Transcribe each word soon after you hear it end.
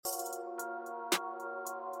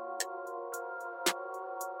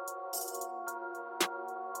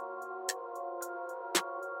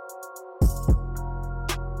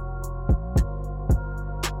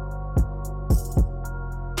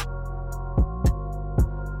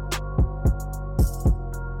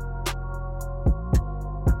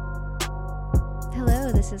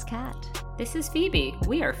This is Kat. This is Phoebe.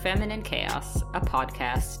 We are Feminine Chaos, a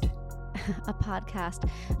podcast. A podcast.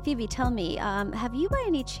 Phoebe, tell me, have you by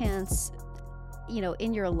any chance,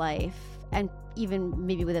 in your life, and even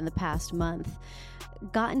maybe within the past month,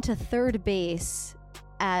 gotten to third base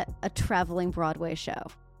at a traveling Broadway show?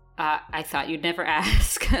 I thought you'd never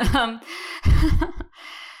ask.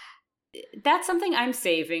 That's something I'm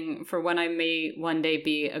saving for when I may one day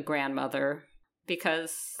be a grandmother,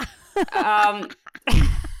 because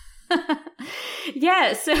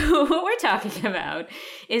yeah, so what we're talking about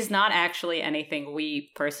is not actually anything we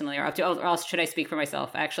personally are up to. Or else should I speak for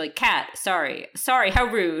myself? Actually, Kat, sorry, how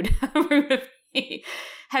rude. How rude of me.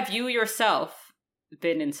 Have you yourself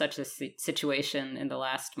been in such a situation in the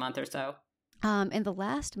last month or so? In the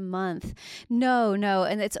last month, no.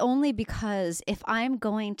 And it's only because if I'm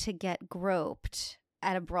going to get groped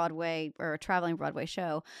at a Broadway or a traveling Broadway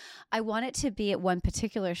show, I want it to be at one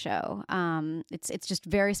particular show. It's just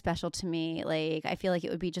very special to me. Like, I feel like it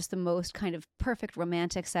would be just the most kind of perfect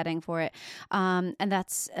romantic setting for it. And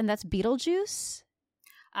that's Beetlejuice.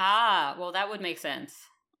 Ah, well, that would make sense.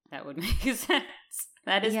 That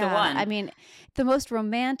is the one. I mean, the most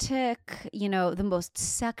romantic, the most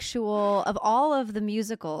sexual of all of the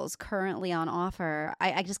musicals currently on offer.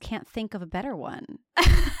 I just can't think of a better one.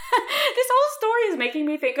 This whole story is making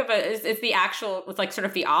me think of it's like sort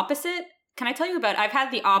of the opposite. Can I tell you about, I've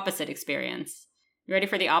had the opposite experience. You ready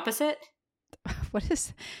for the opposite? What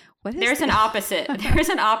is There's an opposite. There's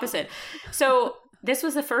an opposite. So this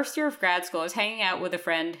was the first year of grad school. I was hanging out with a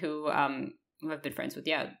friend who I've been friends with,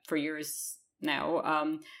 for years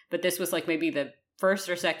now. But this was like maybe the first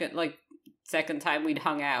or second time we'd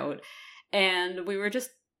hung out. And we were just,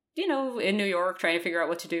 in New York trying to figure out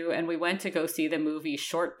what to do. And we went to go see the movie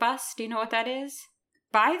Short Bus. Do you know what that is?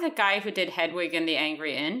 By the guy who did Hedwig and the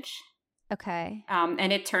Angry Inch. Okay.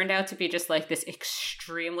 And it turned out to be just like this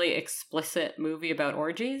extremely explicit movie about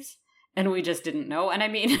orgies. And we just didn't know. And I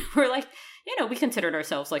mean, we're like, we considered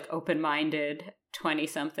ourselves like open-minded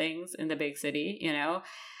 20-somethings in the big city,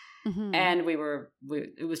 Mm-hmm. And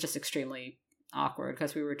it was just extremely awkward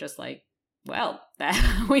because we were just like, well,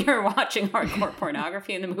 that we are watching hardcore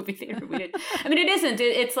pornography in the movie theater. It isn't.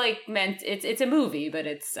 It's like it's a movie, but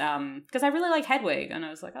it's because I really like Hedwig, and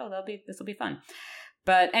I was like, oh, this will be fun.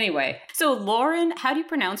 But anyway, so Lauren, how do you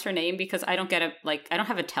pronounce her name? Because I don't I don't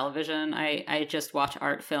have a television. I just watch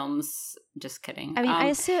art films. Just kidding. I mean, I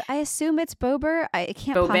assume it's Boebert. It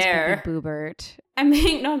can't possibly be Boobert. I'm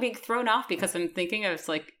being thrown off because I'm thinking of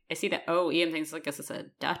I see the O-E and things like this is a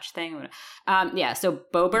Dutch thing. So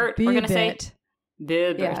Boebert, we're going to say.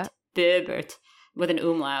 Boebert. Yeah. Boebert. With an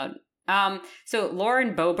umlaut. So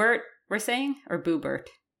Lauren Boebert, we're saying? Or Boobert?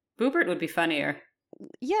 Boobert would be funnier.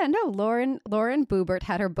 Yeah, no, Lauren Boebert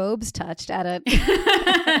had her bobes touched at a...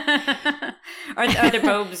 Are the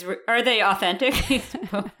bobes, are they authentic? These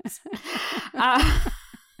bobes? I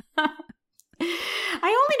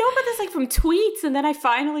only know about this from tweets, and then I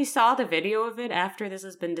finally saw the video of it after this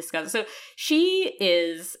has been discussed. So she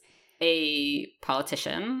is a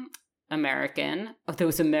politician, American. Oh,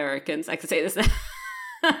 those Americans. I could say this.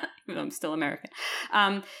 Even though I'm still American.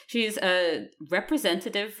 She's a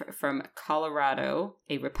representative from Colorado,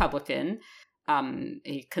 a Republican,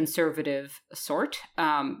 a conservative sort,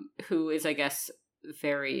 who is, I guess,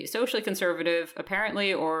 very socially conservative,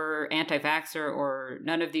 apparently, or anti-vaxxer, or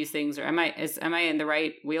none of these things. Or am I in the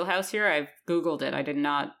right wheelhouse here? I've Googled it. I did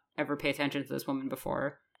not ever pay attention to this woman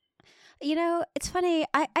before. It's funny.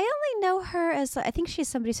 I only know her as, I think she's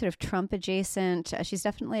somebody sort of Trump adjacent. She's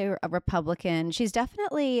definitely a Republican. She's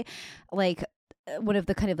definitely one of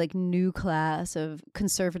the kind of new class of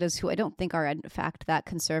conservatives who I don't think are in fact that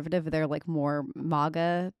conservative. They're more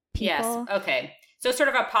MAGA people. Yes. Okay. So sort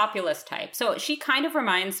of a populist type. So she kind of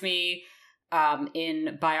reminds me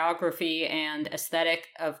in biography and aesthetic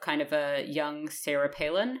of kind of a young Sarah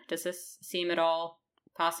Palin. Does this seem at all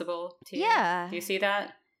possible to you? Yeah. Do you see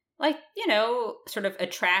that? Sort of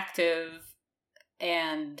attractive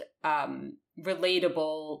and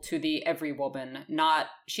relatable to the every woman.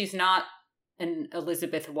 She's not an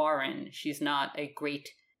Elizabeth Warren. She's not a great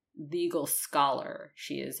legal scholar.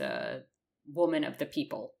 She is a woman of the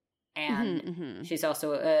people. And she's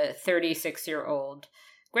also a 36-year-old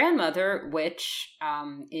grandmother, which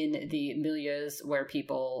in the milieus where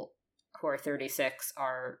people who are 36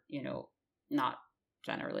 are, not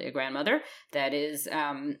generally a grandmother, that is...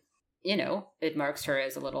 it marks her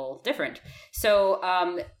as a little different.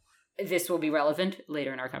 So this will be relevant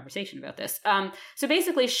later in our conversation about this. So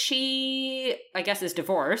basically she, I guess, is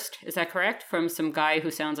divorced. Is that correct? From some guy who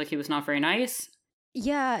sounds like he was not very nice?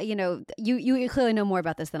 Yeah, you clearly know more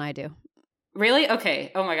about this than I do. Really?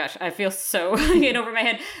 Okay. Oh my gosh. I feel so in over my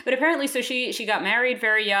head. But apparently, so she got married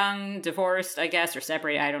very young, divorced, I guess, or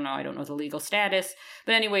separated. I don't know. I don't know the legal status.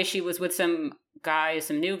 But anyway, she was with some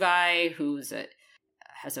new guy who's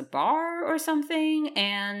has a bar or something.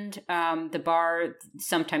 And the bar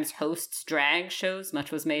sometimes hosts drag shows.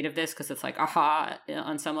 Much was made of this because it's like aha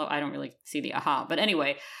on some level. I don't really see the aha. But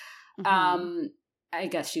anyway, I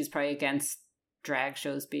guess she's probably against drag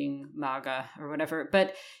shows being MAGA or whatever,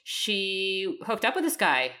 but she hooked up with this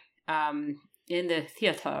guy in the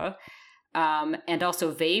theater and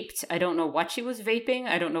also vaped. I don't know what she was vaping.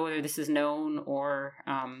 I don't know whether this is known or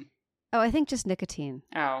I think just nicotine.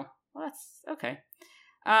 Oh, well, that's okay.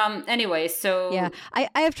 Anyway, so yeah, I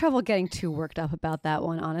have trouble getting too worked up about that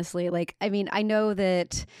one, honestly. Like, I mean, I know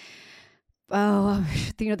that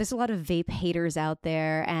there's a lot of vape haters out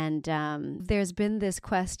there, and there's been this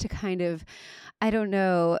quest to kind of, I don't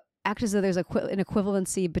know, act as though there's an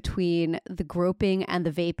equivalency between the groping and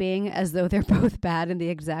the vaping, as though they're both bad in the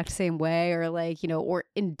exact same way, or like, or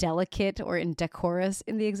indelicate or indecorous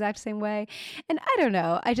in the exact same way. And I don't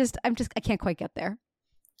know. I can't quite get there.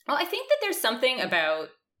 Well, I think that there's something about,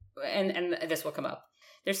 and this will come up,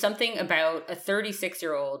 there's something about a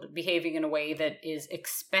 36-year-old behaving in a way that is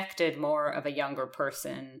expected more of a younger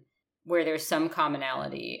person, where there's some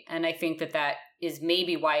commonality. And I think that is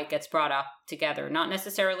maybe why it gets brought up together. Not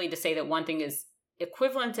necessarily to say that one thing is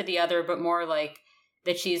equivalent to the other, but more like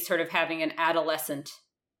that she's sort of having an adolescent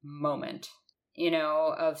moment,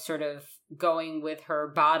 of sort of going with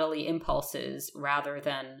her bodily impulses rather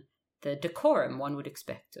than the decorum one would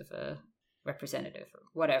expect of a representative or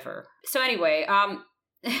whatever. So anyway,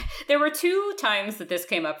 there were 2 times that this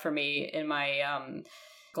came up for me in my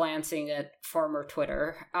glancing at former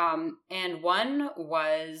Twitter. And one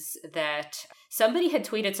was that somebody had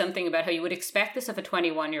tweeted something about how you would expect this of a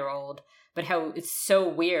 21-year-old, but how it's so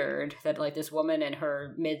weird that like this woman in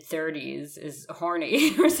her mid-30s is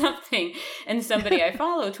horny or something. And somebody I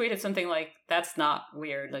follow tweeted something like, that's not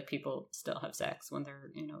weird. Like, people still have sex when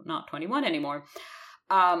they're, not 21 anymore.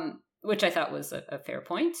 Which I thought was a fair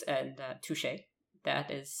point, and touche.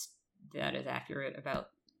 That is accurate about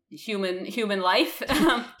human life.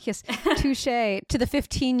 Yes, touche to the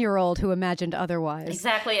 15-year-old who imagined otherwise.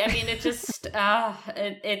 Exactly. I mean, it just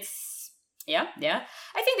it's yeah.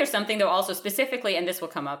 I think there's something though also specifically, and this will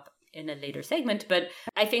come up in a later segment, but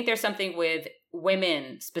I think there's something with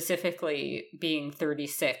women specifically being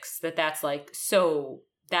 36 that's like so.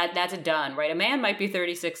 That's done, right? A man might be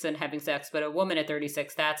 36 and having sex, but a woman at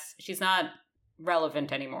 36, she's not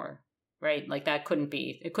relevant anymore, right? Like it couldn't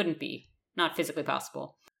be, not physically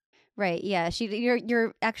possible. Right. Yeah.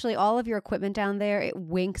 You're actually, all of your equipment down there, it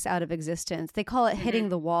winks out of existence. They call it hitting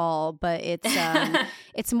the wall, but it's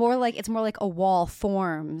it's more like a wall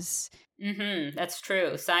forms. That's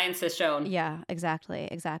true. Science has shown. Yeah, exactly.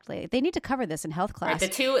 They need to cover this in health class.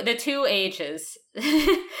 Right, the two ages.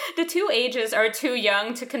 The 2 ages are too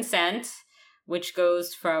young to consent, which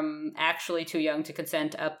goes from actually too young to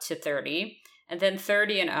consent up to 30. And then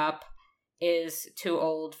 30 and up is too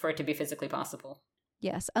old for it to be physically possible.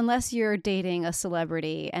 Yes, unless you're dating a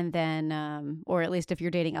celebrity, and then, or at least if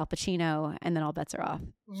you're dating Al Pacino, and then all bets are off.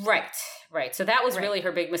 Right. So that was really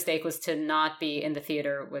her big mistake, was to not be in the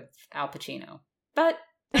theater with Al Pacino. But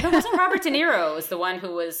it wasn't Robert De Niro is the one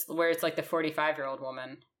who was, where it's like the 45-year-old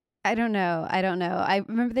woman. I don't know. I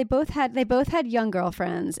remember they both had young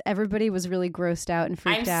girlfriends. Everybody was really grossed out and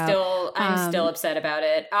freaked out. I'm still upset about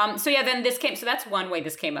it. So yeah, then so that's one way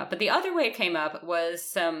this came up. But the other way it came up was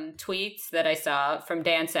some tweets that I saw from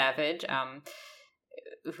Dan Savage,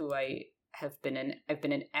 who I've been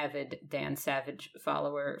an avid Dan Savage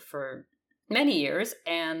follower for many years.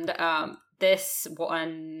 And this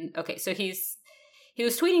one, okay, so he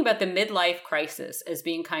was tweeting about the midlife crisis as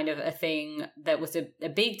being kind of a thing that was a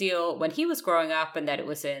big deal when he was growing up, and that it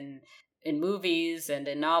was in movies and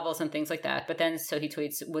in novels and things like that. But then, so he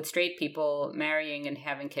tweets, with straight people marrying and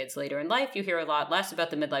having kids later in life, you hear a lot less about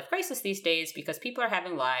the midlife crisis these days because people are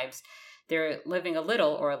having lives. They're living a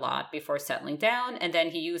little or a lot before settling down. And then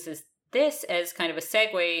he uses this as kind of a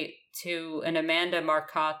segue to an Amanda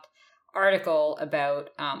Marcotte article about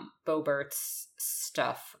Boebert's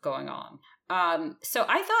stuff going on. So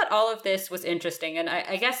I thought all of this was interesting, and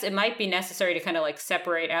I guess it might be necessary to kind of like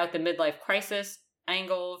separate out the midlife crisis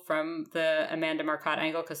angle from the Amanda Marcotte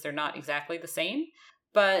angle, because they're not exactly the same.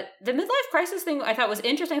 But the midlife crisis thing I thought was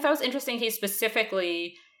interesting. I thought it was interesting he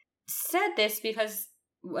specifically said this, because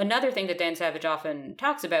another thing that Dan Savage often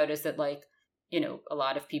talks about is that, like, a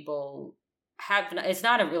lot of people it's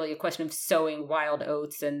not really a question of sowing wild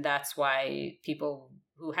oats, and that's why people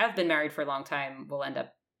who have been married for a long time will end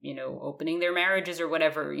up opening their marriages or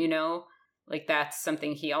whatever, Like that's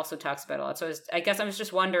something he also talks about a lot. So I guess I was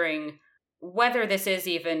just wondering whether this is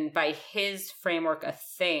even by his framework a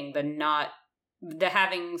thing, the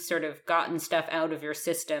having sort of gotten stuff out of your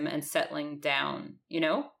system and settling down, you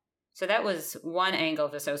know? So that was one angle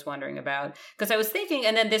of this I was wondering about. Because I was thinking,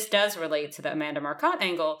 and then this does relate to the Amanda Marcotte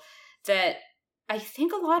angle, that I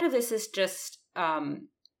think a lot of this is just,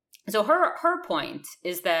 so her point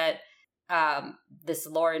is that this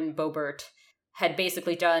Lauren Boebert had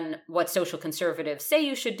basically done what social conservatives say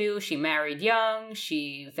you should do. She married young.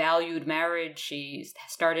 She valued marriage. She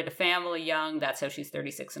started a family young. That's how she's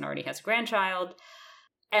 36 and already has a grandchild.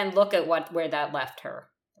 And look at where that left her,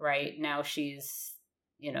 right? Now she's,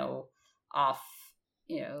 off,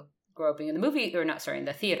 groping in the movie, or not, sorry, in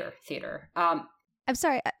the theater. I'm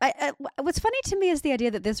sorry. What's funny to me is the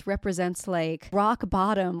idea that this represents like rock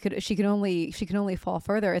bottom. She can only fall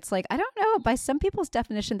further. It's like, I don't know. By some people's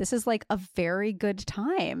definition, this is like a very good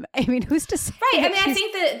time. I mean, who's to say? Right. I mean, I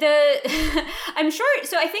think that I'm sure.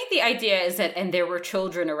 So I think the idea is that, and there were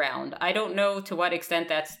children around. I don't know to what extent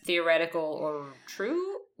that's theoretical or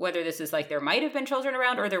true. Whether this is like there might have been children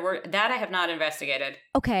around, or there were, that I have not investigated.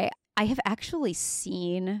 Okay, I have actually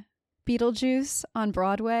seen Beetlejuice on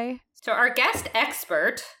Broadway. So our guest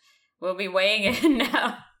expert will be weighing in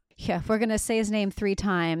now. Yeah, we're going to say his name 3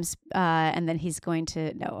 times, and then he's going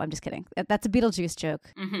to... No, I'm just kidding. That's a Beetlejuice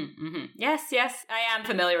joke. Mm-hmm, mm-hmm. Yes, I am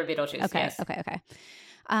familiar with Beetlejuice, okay, yes. Okay.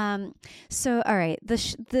 So, all right,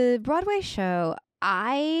 the Broadway show,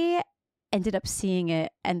 I ended up seeing it,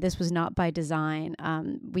 and this was not by design.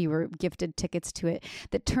 We were gifted tickets to it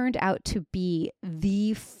that turned out to be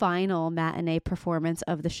the final matinee performance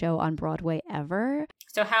of the show on Broadway ever.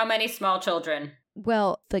 So how many small children?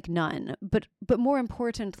 Well, like none. But more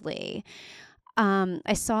importantly,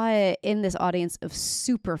 I saw it in this audience of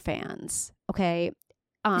super fans. Okay.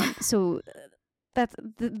 So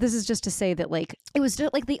this is just to say that like it was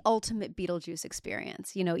just like the ultimate Beetlejuice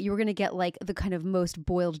experience. You were going to get like the kind of most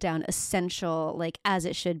boiled down essential, like as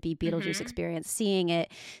it should be Beetlejuice experience, seeing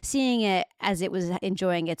it as it was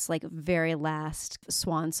enjoying its like very last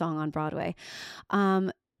swan song on Broadway.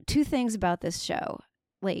 2 things about this show.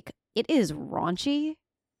 Like, it is raunchy.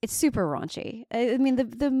 It's super raunchy. I mean,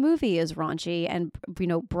 the movie is raunchy, and,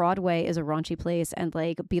 Broadway is a raunchy place, and,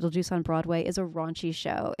 like, Beetlejuice on Broadway is a raunchy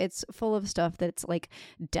show. It's full of stuff that's, like,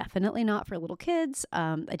 definitely not for little kids.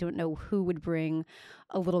 I don't know who would bring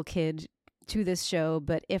a little kid to this show,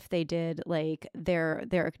 but if they did, like, they're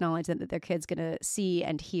acknowledging that their kid's gonna see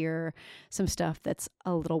and hear some stuff that's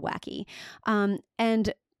a little wacky.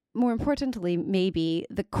 And more importantly, maybe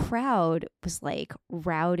the crowd was like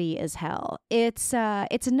rowdy as hell. It's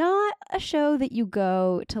not a show that you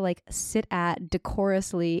go to like sit at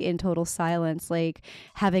decorously in total silence, like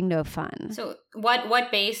having no fun. So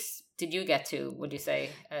what base did you get to, would you say,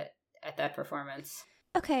 at that performance?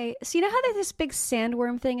 Okay, so you know how there's this big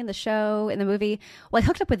sandworm thing in the movie? Well, I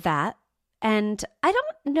hooked up with that. And I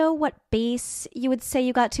don't know what base you would say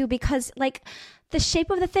you got to, because like the shape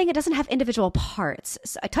of the thing, it doesn't have individual parts.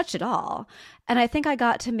 So I touched it all. And I think I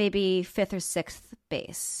got to maybe 5th or 6th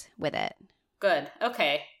base with it. Good.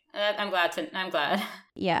 Okay. I'm glad.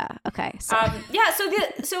 Yeah. Okay. So.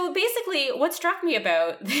 So basically what struck me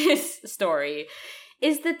about this story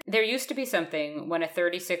is that there used to be something when a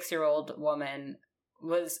 36-year-old woman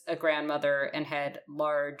was a grandmother and had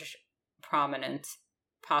large, prominent,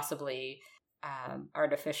 possibly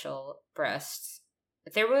artificial breasts.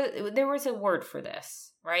 There was a word for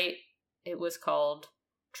this, right? It was called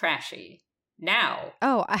trashy. Now.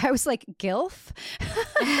 Oh, I was like, gilf?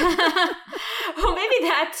 Well, maybe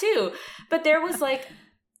that too. But there was like,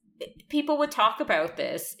 people would talk about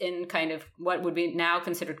this in kind of what would be now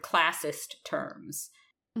considered classist terms.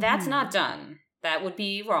 That's not done. That would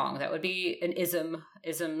be wrong. That would be an ism.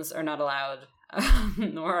 Isms are not allowed,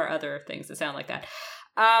 nor other things that sound like that.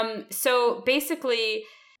 So basically,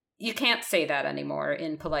 you can't say that anymore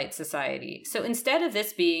in polite society. So instead of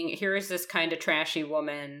this being, here is this kind of trashy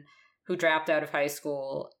woman who dropped out of high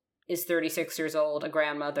school, is 36 years old, a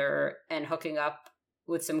grandmother, and hooking up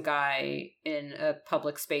with some guy in a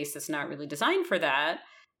public space that's not really designed for that.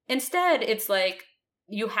 Instead, it's like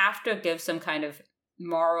you have to give some kind of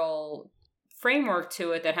moral framework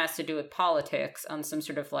to it that has to do with politics on some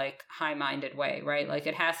sort of like high-minded way, right? Like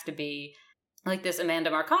it has to be like this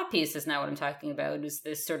Amanda Marcotte piece is now what I'm talking about, is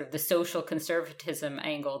this sort of the social conservatism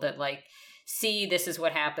angle that like, see, this is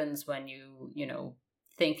what happens when you know,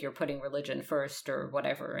 think you're putting religion first or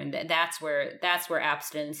whatever. And that's where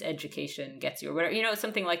abstinence education gets you, or whatever, you know,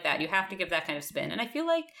 something like that. You have to give that kind of spin. And I feel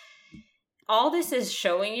like all this is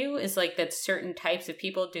showing you is like that certain types of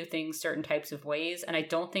people do things certain types of ways. And I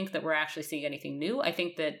don't think that we're actually seeing anything new. I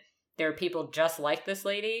think that there are people just like this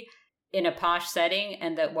lady in a posh setting,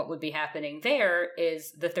 and that what would be happening there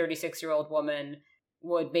is the 36-year-old woman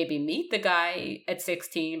would maybe meet the guy at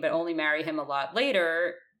 16, but only marry him a lot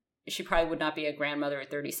later. She probably would not be a grandmother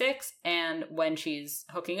at 36. And when she's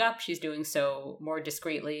hooking up, she's doing so more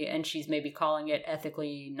discreetly, and she's maybe calling it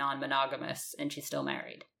ethically non-monogamous, and she's still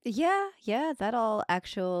married. Yeah, that all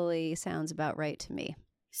actually sounds about right to me.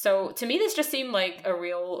 So to me, this just seemed like a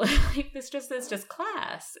real, like, this just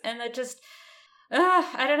class. And that just,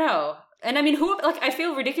 I don't know. And I mean, I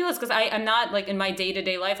feel ridiculous because I'm not, like, in my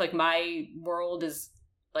day-to-day life, like, my world is,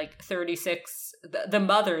 like, 36. The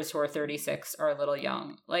mothers who are 36 are a little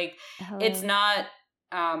young. Like, Hello. It's not,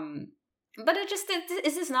 but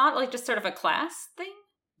is this not, like, just sort of a class thing?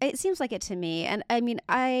 It seems like it to me. And I mean,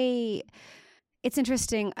 it's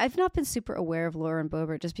interesting. I've not been super aware of Lauren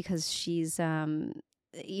Boebert just because she's,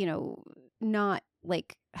 not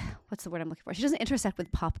like, what's the word I'm looking for? She doesn't intersect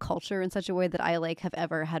with pop culture in such a way that I have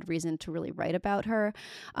ever had reason to really write about her.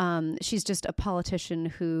 She's just a politician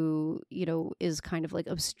who, is kind of like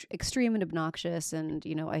extreme and obnoxious. And,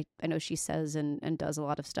 I know she says and does a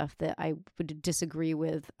lot of stuff that I would disagree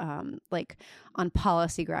with, like on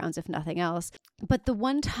policy grounds, if nothing else. But the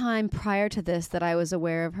one time prior to this that I was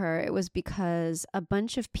aware of her, it was because a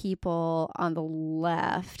bunch of people on the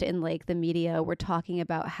left in like the media were talking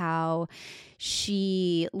about how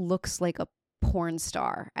she looks like a porn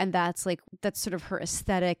star, and that's sort of her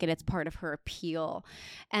aesthetic, and it's part of her appeal,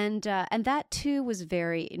 and that too was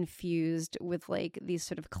very infused with like these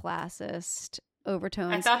sort of classist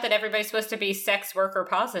overtones. I thought that everybody's supposed to be sex worker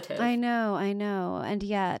positive. I know, and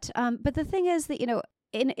yet, but the thing is that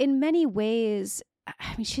in many ways,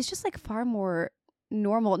 I mean, she's just like far more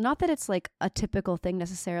normal. Not that it's like a typical thing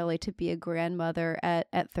necessarily to be a grandmother at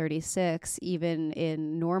 36, even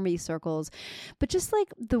in normie circles, but just like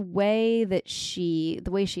the way she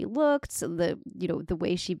looks, the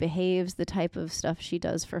way she behaves, the type of stuff she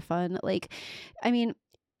does for fun. Like, I mean,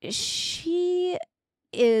 she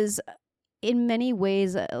is in many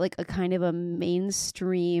ways like a kind of a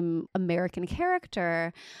mainstream American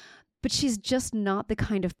character. But she's just not the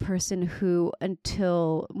kind of person who,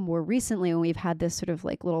 until more recently, when we've had this sort of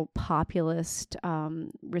like little populist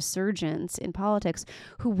resurgence in politics,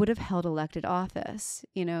 who would have held elected office,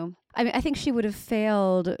 I mean, I think she would have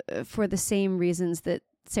failed for the same reasons that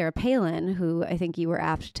Sarah Palin, who I think you were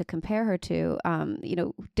apt to compare her to,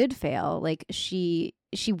 did fail. Like she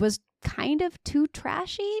was kind of too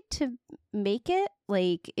trashy to make it.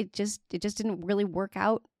 Like it just didn't really work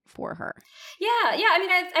out for her. Yeah. I mean,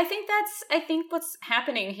 I think what's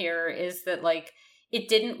happening here is that like it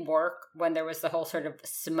didn't work when there was the whole sort of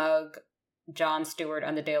smug Jon Stewart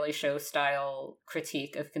on the Daily Show style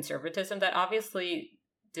critique of conservatism that obviously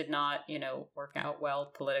did not, work out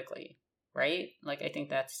well politically, right? Like I think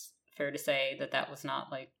that's fair to say that was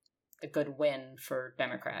not like a good win for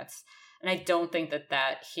Democrats. And I don't think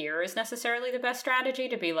that here is necessarily the best strategy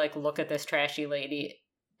to be like, look at this trashy lady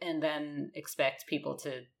and then expect people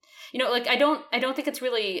to, like, I don't think it's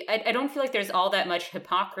really, I don't feel like there's all that much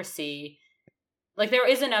hypocrisy. Like there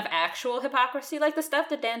is enough actual hypocrisy, like the stuff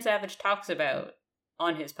that Dan Savage talks about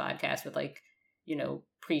on his podcast with like,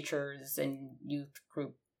 preachers and youth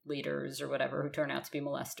group leaders or whatever who turn out to be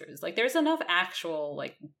molesters. Like there's enough actual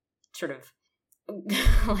like sort of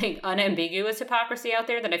like unambiguous hypocrisy out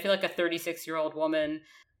there that I feel like a 36-year-old woman,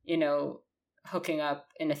 hooking up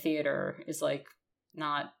in a theater is like,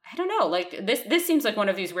 not, I don't know, like this seems like one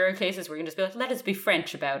of these rare cases where you can just be like, let us be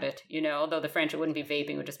French about it, although the French, it wouldn't be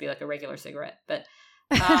vaping, it would just be like a regular cigarette. But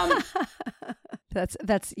that's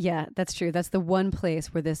true. That's the one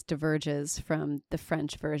place where this diverges from the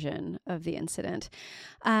French version of the incident.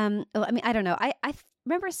 I mean, I don't know. I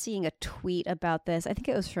remember seeing a tweet about this. I think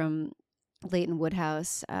it was from Leighton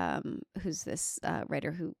Woodhouse, who's this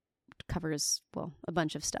writer who covers, well, a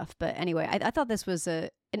bunch of stuff. But anyway, I thought this was an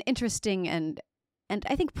interesting and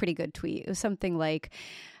I think pretty good tweet. It was something like,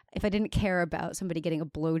 if I didn't care about somebody getting a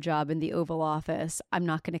blowjob in the Oval Office, I'm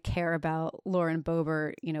not going to care about Lauren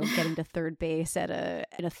Boebert, getting to third base at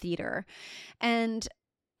a theater. And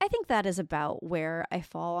I think that is about where I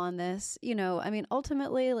fall on this. I mean,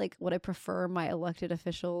 ultimately, like, would I prefer my elected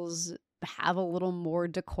officials have a little more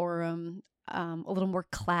decorum, a little more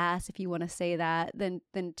class, if you want to say that, than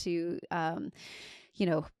to,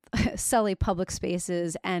 sully public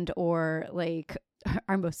spaces and or like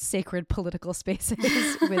our most sacred political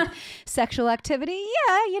spaces with sexual activity.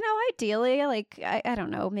 Yeah, ideally, like, I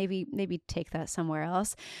don't know, maybe take that somewhere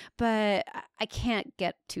else. But I can't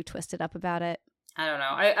get too twisted up about it. I don't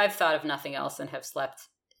know. I've thought of nothing else and have slept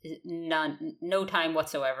no time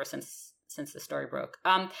whatsoever since since the story broke.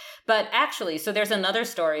 But actually, so there's another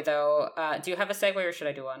story though. Do you have a segue or should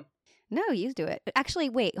I do one? No, you do it. Actually,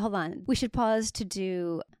 wait, hold on. We should pause to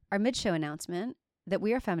do our mid-show announcement that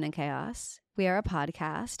we are Feminine Chaos. We are a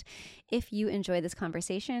podcast. If you enjoy this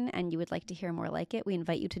conversation and you would like to hear more like it, we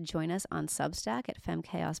invite you to join us on Substack at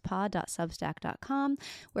femchaospod.substack.com,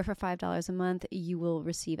 where for $5 a month, you will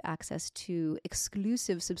receive access to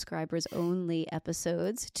exclusive subscribers-only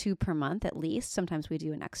episodes, 2 per month at least. Sometimes we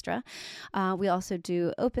do an extra. We also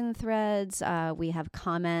do open threads. We have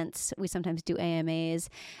comments. We sometimes do AMAs.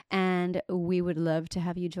 And we would love to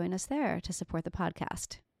have you join us there to support the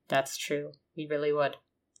podcast. That's true. We really would.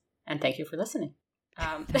 And thank you for listening.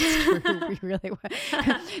 That's true. We really would.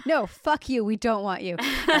 No, fuck you. We don't want you.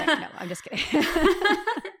 Right, no, I'm just kidding.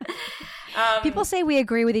 People say we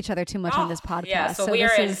agree with each other too much on this podcast. Yeah, so we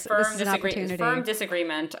are in firm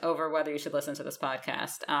disagreement over whether you should listen to this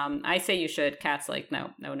podcast. I say you should. Kat's like,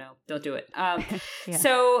 no, don't do it. Yeah.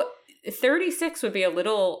 So 36 would be a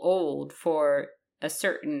little old for a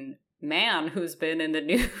certain man who's been in the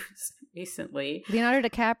news recently. Leonardo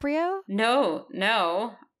DiCaprio? No,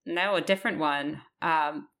 a different one.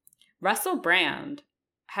 Russell Brand.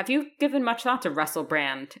 Have you given much thought to Russell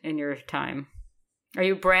Brand in your time? Are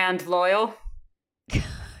you brand loyal?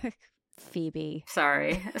 Phoebe.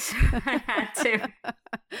 Sorry. I had to.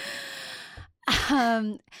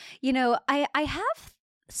 I have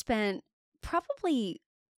spent probably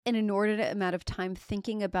an inordinate amount of time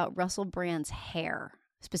thinking about Russell Brand's hair.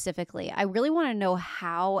 Specifically, I really want to know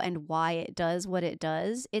how and why it does what it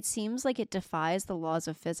does. It seems like it defies the laws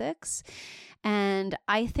of physics. And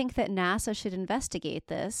I think that NASA should investigate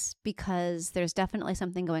this because there's definitely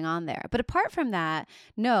something going on there. But apart from that,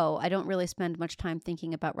 no, I don't really spend much time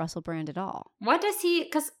thinking about Russell Brand at all. What does he,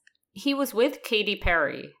 because he was with Katy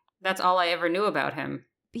Perry. That's all I ever knew about him.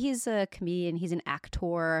 He's a comedian. He's an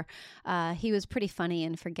actor. He was pretty funny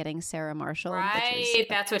in Forgetting Sarah Marshall. Right.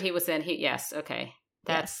 That's what he was in. Yes. Okay.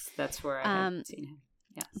 That's where I have seen him.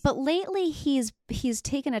 Yes. But lately he's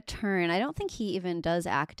taken a turn. I don't think he even does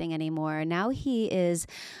acting anymore. Now he is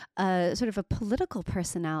sort of a political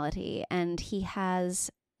personality, and he has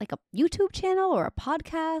like a YouTube channel or a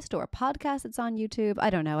podcast that's on YouTube. I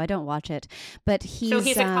don't know. I don't watch it. But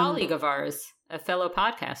he's a colleague of ours, a fellow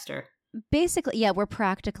podcaster. Basically, yeah, we're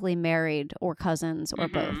practically married or cousins or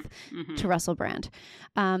both to Russell Brand.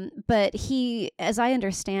 But he, as I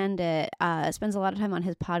understand it, spends a lot of time on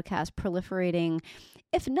his podcast proliferating,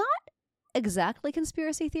 if not exactly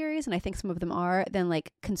conspiracy theories, and I think some of them are, then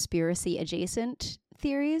like conspiracy adjacent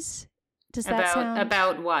theories. Does that sound?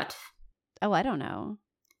 About what? Oh, I don't know.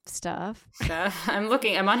 Stuff.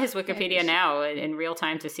 I'm on his Wikipedia now in real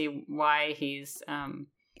time to see why he's...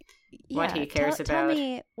 what he cares about. Tell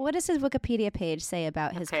me, what does his Wikipedia page say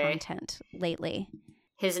about his content lately?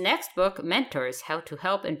 His next book, Mentors, How to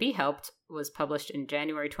Help and Be Helped, was published in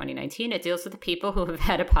January 2019. It deals with the people who have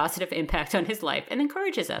had a positive impact on his life and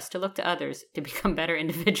encourages us to look to others to become better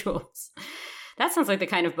individuals. That sounds like the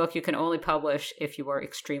kind of book you can only publish if you are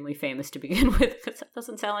extremely famous to begin with, because that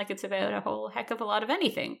doesn't sound like it's about a whole heck of a lot of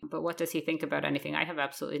anything. But what does he think about anything? I have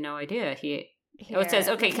absolutely no idea. It says,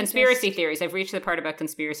 conspiracy theories. I've reached the part about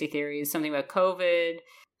conspiracy theories, something about COVID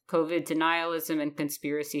denialism and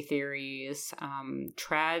conspiracy theories,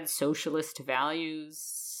 trad socialist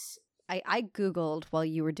values. I Googled while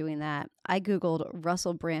you were doing that. I Googled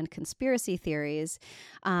Russell Brand conspiracy theories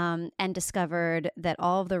and discovered that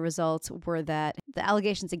all of the results were that the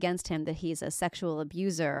allegations against him that he's a sexual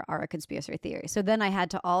abuser are a conspiracy theory. So then I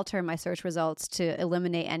had to alter my search results to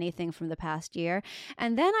eliminate anything from the past year.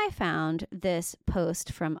 And then I found this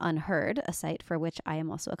post from Unheard, a site for which I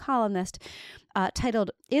am also a columnist,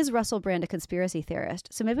 titled, "Is Russell Brand a conspiracy theorist?"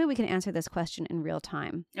 So maybe we can answer this question in real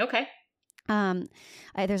time. Okay.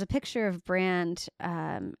 There's a picture of Brand.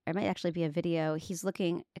 It might actually be a video. He's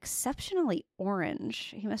looking exceptionally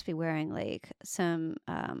orange. He must be wearing like some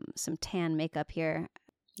tan makeup here.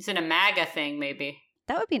 He's in a MAGA thing, maybe.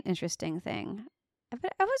 That would be an interesting thing.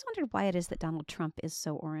 But I always wondered why it is that Donald Trump is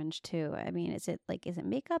so orange too. I mean, is it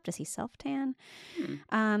makeup? Does he self-tan?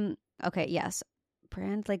 Okay, yes.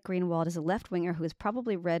 Brand, like Greenwald, is a left-winger who has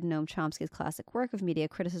probably read Noam Chomsky's classic work of media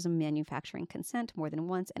criticism, manufacturing consent more than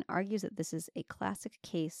once, and argues that this is a classic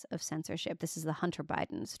case of censorship. This is the Hunter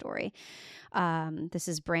Biden story. This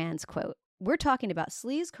is Brand's quote. we're talking about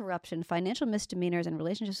sleaze, corruption, financial misdemeanors, and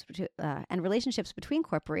relationships between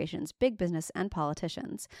corporations, big business, and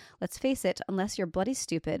politicians. Let's face it, unless you're bloody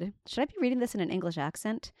stupid. Should I be reading this in an English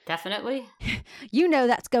accent? Definitely. You know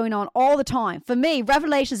that's going on all the time. For me,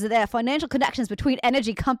 revelations are there. Financial connections between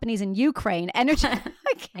energy companies in Ukraine. Energy...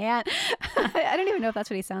 I can't. I don't even know if that's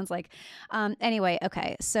what he sounds like. Anyway,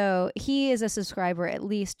 okay. So he is a subscriber at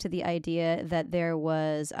least to the idea that there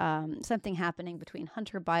was something happening between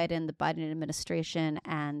Hunter Biden, the Biden administration,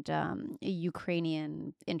 and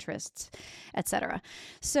Ukrainian interests, etc.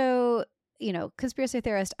 So, you know, conspiracy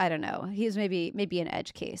theorist, I don't know. He's maybe an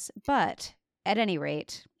edge case. But at any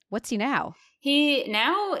rate, what's he now? He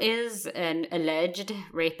now is an alleged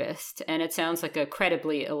rapist, and it sounds like a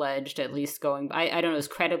credibly alleged, at least going by. I don't know, is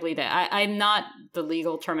credibly that I'm not the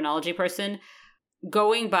legal terminology person.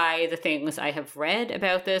 Going by the things I have read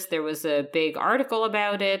about this, there was a big article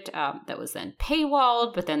about it that was then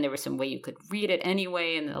paywalled, but then there was some way you could read it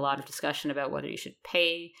anyway, and a lot of discussion about whether you should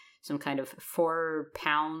pay some kind of £4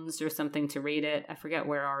 or something to read it. I forget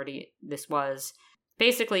where already this was.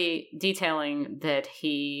 Basically detailing that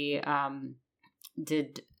he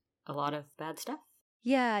did a lot of bad stuff.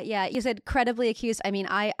 Yeah. You said credibly accused. I mean,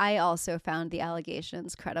 I also found the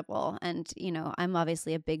allegations credible. And, you know, I'm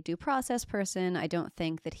obviously a big due process person. I don't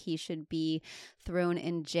think that he should be thrown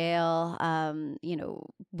in jail, you know,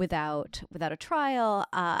 without a trial.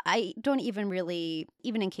 I don't even really,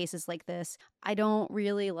 even in cases like this, I don't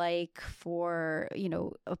really like for, you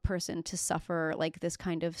know, a person to suffer like this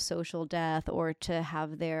kind of social death or to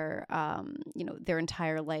have their, you know, their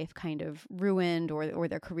entire life kind of ruined or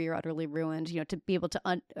their career utterly ruined, you know, to be able to,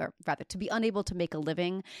 to be unable to make a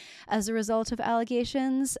living as a result of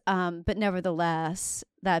allegations. But nevertheless,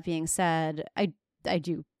 that being said, I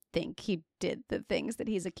do think he did the things that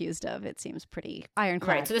he's accused of. It seems pretty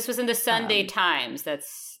ironclad. Right. So this was in the Sunday Times.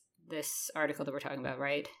 That's this article that we're talking about,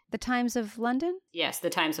 right? The Times of London? Yes, the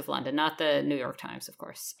Times of London, not the New York Times, of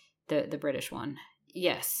course. The British one.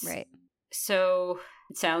 Yes. Right. So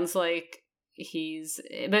it sounds like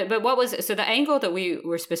but what was, so the angle that we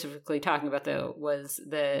were specifically talking about, though, was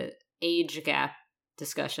the age gap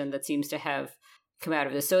discussion that seems to have come out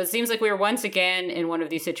of this. So it seems like we are once again in one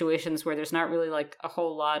of these situations where there's not really like a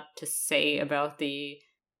whole lot to say about the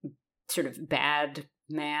sort of bad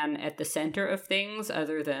man at the center of things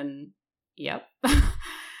other than, yep.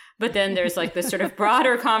 But then there's like this sort of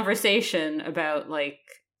broader conversation about like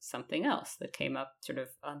something else that came up sort of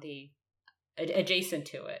on the adjacent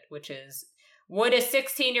to it, which is, would a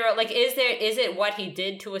 16-year-old, like, is it what he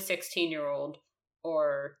did to a 16-year-old,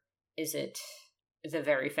 or is it the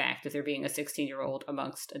very fact of there being a 16-year-old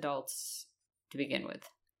amongst adults to begin with?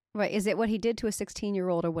 Right. Is it what he did to a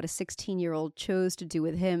 16-year-old or what a 16-year-old chose to do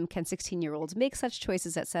with him? Can 16-year-olds make such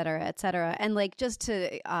choices, et cetera, et cetera? And like, just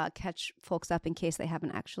to catch folks up in case they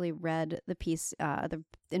haven't actually read the piece, the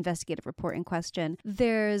investigative report in question,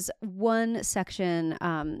 there's one section,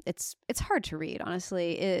 it's hard to read,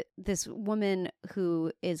 honestly. This woman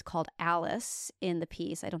who is called Alice in the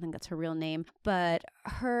piece, I don't think that's her real name, but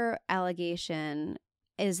her allegation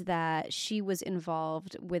is that she was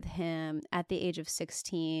involved with him at the age of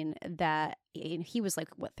 16, that he was like,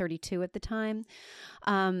 32 at the time.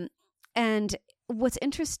 And what's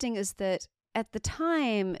interesting is that at the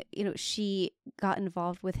time, you know, she got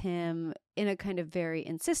involved with him in a kind of very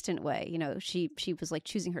insistent way. You know, she was like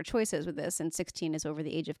choosing her choices with this, and 16 is over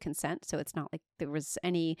the age of consent. So it's not like there was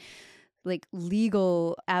any like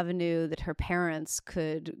legal avenue that her parents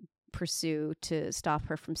could pursue to stop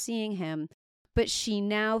her from seeing him. But she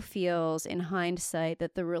now feels, in hindsight,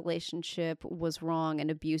 that the relationship was wrong and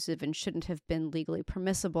abusive and shouldn't have been legally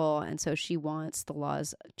permissible. And so she wants the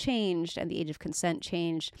laws changed and the age of consent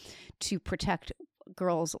changed to protect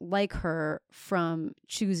girls like her from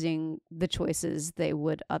choosing the choices they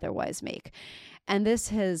would otherwise make. And this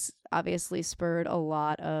has obviously spurred a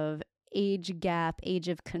lot of age gap, age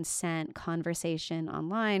of consent conversation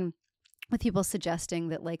online, with people suggesting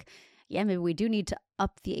that, like, yeah, maybe we do need to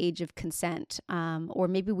up the age of consent, or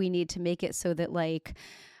maybe we need to make it so that, like,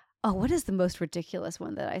 oh, what is the most ridiculous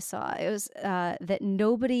one that I saw? It was that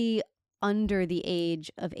nobody under the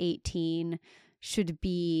age of 18 should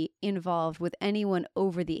be involved with anyone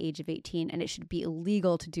over the age of 18, and it should be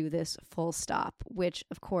illegal to do this, full stop. Which,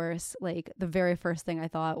 of course, like, the very first thing I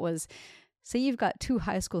thought was, say you've got two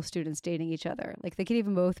high school students dating each other. Like, they could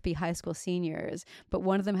even both be high school seniors, but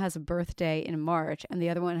one of them has a birthday in March and the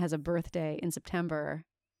other one has a birthday in September.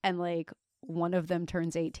 And like, one of them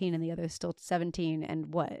turns 18 and the other is still 17.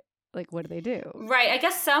 And what do they do? Right. I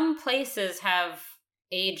guess some places have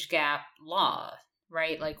age gap law,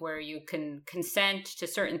 right? Like, where you can consent to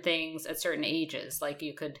certain things at certain ages. Like,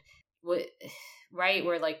 you could right,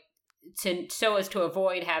 where like so as to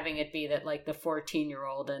avoid having it be that like the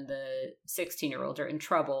 14-year-old and the 16-year-old are in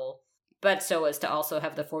trouble, but so as to also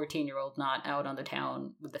have the 14-year-old not out on the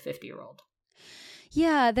town with the 50-year-old.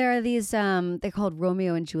 Yeah, there are these they're called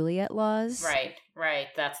Romeo and Juliet laws. Right.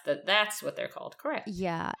 That's what they're called. Correct.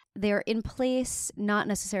 Yeah, they're in place, not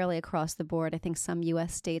necessarily across the board. I think some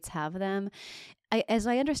US states have them. As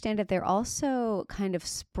I understand it, they're also kind of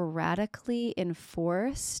sporadically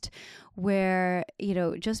enforced where,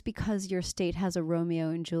 just because your state has a Romeo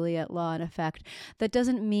and Juliet law in effect, that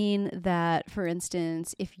doesn't mean that, for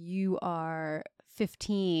instance, if you are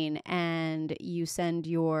 15 and you send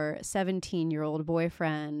your 17-year-old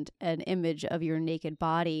boyfriend an image of your naked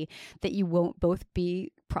body, that you won't both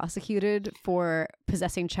be prosecuted for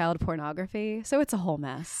possessing child pornography. So it's a whole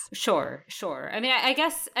mess. Sure. I mean, I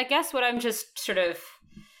guess what I'm just sort of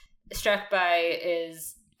struck by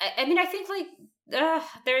is, I think like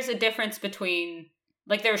there's a difference between,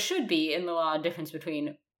 like there should be in the law a difference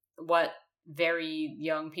between what very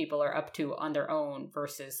young people are up to on their own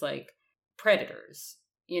versus like predators,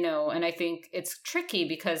 and I think it's tricky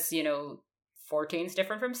because, 14 is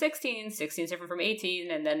different from 16, 16 is different from 18,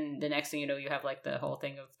 and then the next thing you have like the whole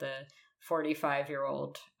thing of the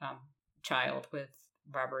 45-year-old child with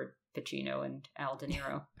Robert Pacino and Al De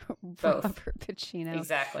Niro. Both. Robert Pacino.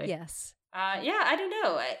 Exactly. Yes. Yeah, I don't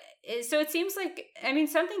know. So it seems like,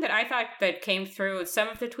 something that I thought that came through with some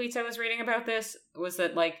of the tweets I was reading about this was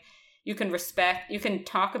that like, you can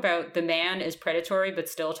talk about the man as predatory, but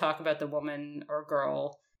still talk about the woman or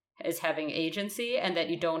girl as having agency, and that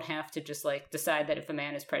you don't have to just like decide that if a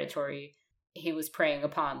man is predatory, he was preying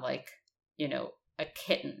upon like, a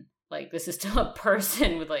kitten. Like this is still a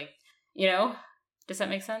person with like, does that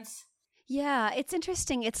make sense? Yeah, it's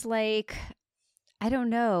interesting. It's like, I don't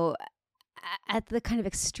know, at the kind of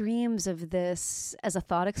extremes of this as a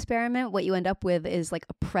thought experiment, what you end up with is like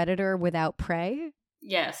a predator without prey.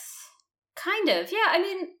 Yes. Kind of. Yeah. I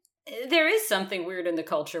mean, there is something weird in the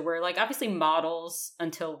culture where, like, obviously models,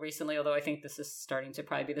 until recently, although I think this is starting to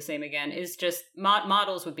probably be the same again, is just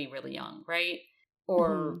models would be really young, right?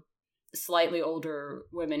 Or slightly older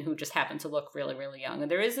women who just happen to look really, really young. And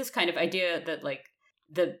there is this kind of idea that, like,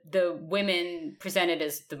 the women presented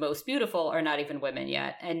as the most beautiful are not even women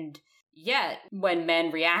yet. And yet, when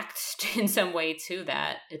men react in some way to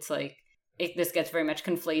that, it's like, this gets very much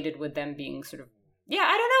conflated with them being sort of, yeah,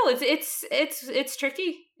 I don't know. It's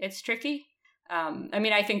tricky. It's tricky. I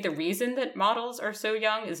mean, I think the reason that models are so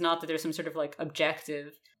young is not that there's some sort of like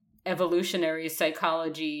objective evolutionary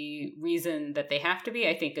psychology reason that they have to be.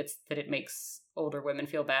 I think it's that it makes older women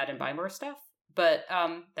feel bad and buy more stuff. But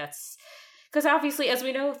that's because obviously, as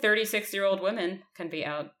we know, 36-year-old women can be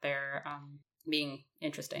out there being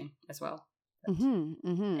interesting as well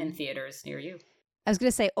in theaters near you. I was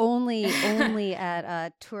going to say only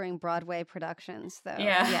at touring Broadway productions, though.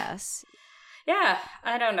 Yeah. Yes. Yeah.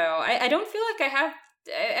 I don't know. I don't feel like I have.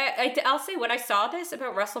 I'll say when I saw this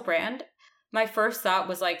about Russell Brand, my first thought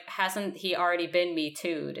was like, hasn't he already been Me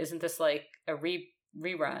Too'd? Isn't this like a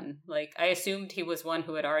rerun? Like, I assumed he was one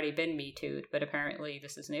who had already been Me Too'd, but apparently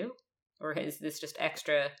this is new, or is this just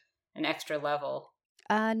an extra level?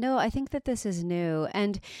 No, I think that this is new,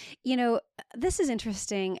 and this is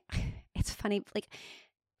interesting. It's funny, like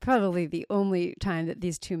probably the only time that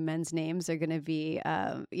these two men's names are going to be,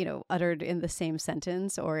 uttered in the same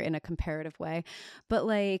sentence or in a comparative way. But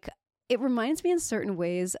like, it reminds me in certain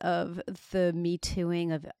ways of the Me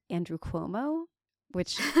Tooing of Andrew Cuomo,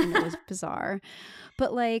 which was bizarre.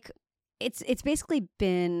 But like, it's basically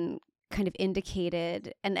been kind of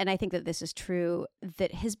indicated, and I think that this is true,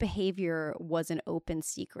 that his behavior was an open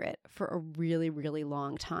secret for a really, really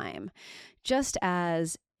long time. Just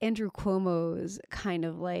as Andrew Cuomo's kind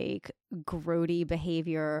of like grody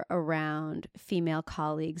behavior around female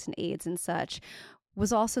colleagues and aides and such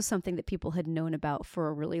was also something that people had known about for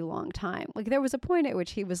a really long time. Like there was a point at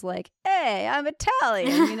which he was like, "Hey, I'm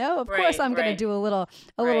Italian, of course I'm going to do a little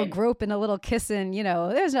grope and a little kissing,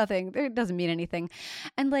 there's nothing, it doesn't mean anything."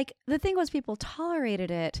 And like the thing was, people tolerated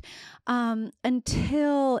it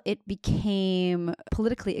until it became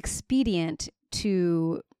politically expedient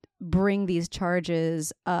to bring these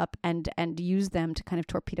charges up and use them to kind of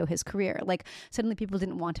torpedo his career. Like suddenly people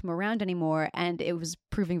didn't want him around anymore, and it was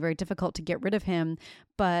proving very difficult to get rid of him.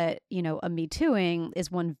 But, a Me Tooing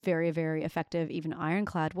is one very, very effective, even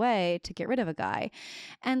ironclad way to get rid of a guy.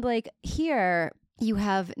 And like here you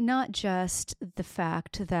have not just the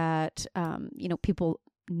fact that, people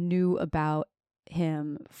knew about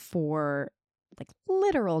him for like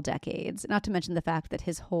literal decades, not to mention the fact that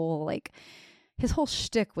his whole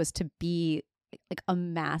shtick was to be like a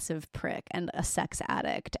massive prick and a sex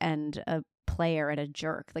addict and a player and a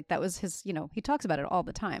jerk. Like that was his, he talks about it all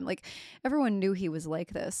the time. Like everyone knew he was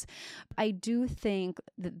like this. I do think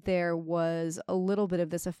that there was a little bit of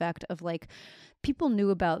this effect of like people knew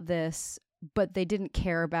about this, but they didn't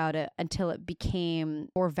care about it until it became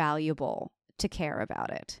more valuable to care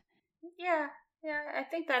about it. Yeah, I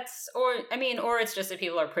think that's, or it's just that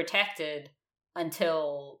people are protected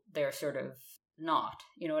until they're sort of not.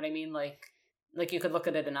 You know what I mean? Like you could look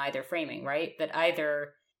at it in either framing, right? That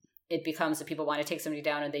either it becomes that people want to take somebody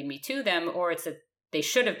down and they Me Too them, or it's that they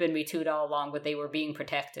should have been Me Too'd all along, but they were being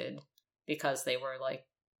protected because they were like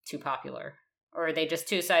too popular. Or are they just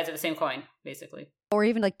two sides of the same coin, basically? Or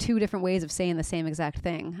even like two different ways of saying the same exact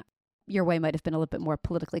thing. Your way might have been a little bit more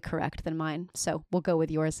politically correct than mine, so we'll go with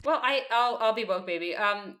yours. Well, I'll be woke, baby.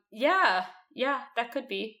 Yeah, that could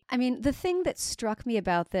be. I mean, the thing that struck me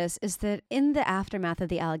about this is that in the aftermath of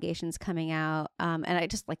the allegations coming out, and I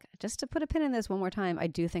just to put a pin in this one more time, I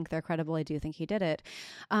do think they're credible. I do think he did it.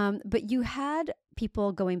 But you had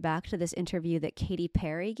people going back to this interview that Katy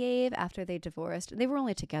Perry gave after they divorced. They were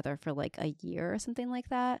only together for like a year or something like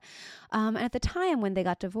that. And at the time when they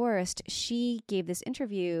got divorced, she gave this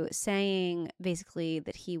interview saying basically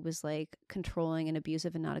that he was like controlling and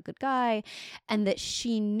abusive and not a good guy, and that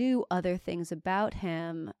she knew other things about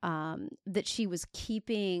him that she was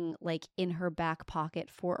keeping like in her back pocket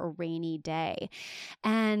for a rainy day.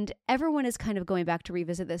 And everyone is kind of going back to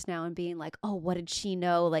revisit this now and being like, oh, what did she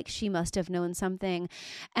know? Like she must have known something.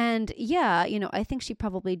 And yeah, I think she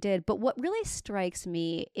probably did. But what really strikes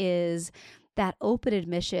me is that open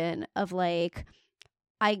admission of like,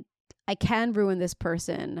 I can ruin this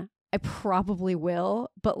person. I probably will,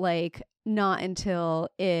 but like not until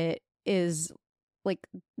it is like,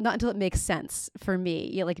 not until it makes sense for me.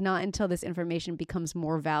 Yeah, like not until this information becomes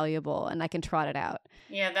more valuable and I can trot it out.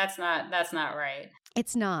 Yeah, that's not right.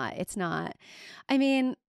 It's not. I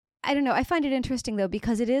mean, I don't know. I find it interesting though,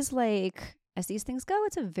 because it is like, as these things go,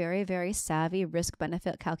 it's a very, very savvy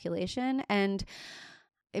risk-benefit calculation. And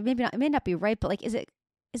it may not be right, but like, is it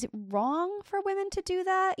wrong for women to do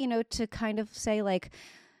that? To kind of say like,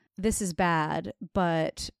 this is bad,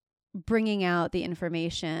 but bringing out the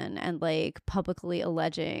information and like publicly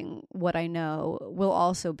alleging what I know will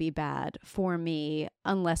also be bad for me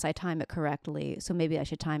unless I time it correctly. So maybe I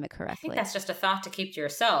should time it correctly. I think that's just a thought to keep to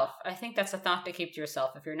yourself.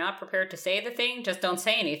 If you're not prepared to say the thing, just don't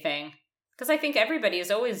say anything. Because I think everybody is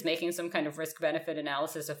always making some kind of risk-benefit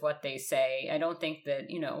analysis of what they say. I don't think that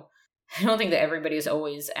everybody is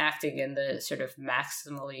always acting in the sort of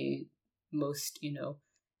maximally most,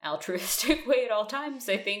 altruistic way at all times.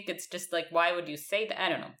 I think it's just like, why would you say that? I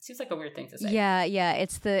don't know. It seems like a weird thing to say. Yeah.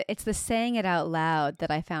 It's the saying it out loud that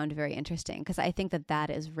I found very interesting, because I think that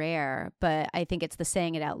is rare, but I think it's the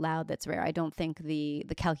saying it out loud that's rare. I don't think the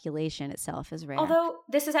calculation itself is rare. Although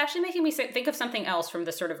this is actually making me think of something else from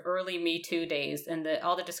the sort of early Me Too days and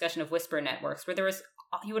all the discussion of whisper networks, where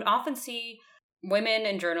you would often see women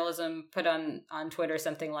in journalism put on Twitter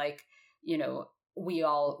something like, we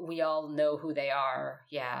all know who they are.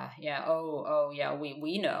 Yeah. Oh yeah,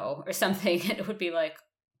 we know, or something. And it would be like,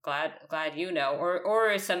 glad you know,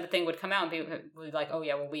 or something would come out and be like, oh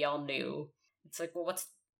yeah, well, we all knew. It's like, well, what's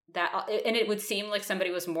that? And it would seem like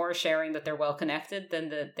somebody was more sharing that they're well connected than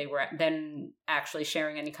that they were then actually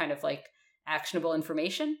sharing any kind of like actionable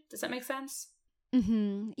information. Does that make sense?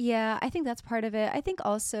 Mm-hmm. Yeah, I think that's part of it. I think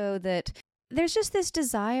also that there's just this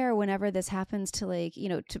desire whenever this happens to like,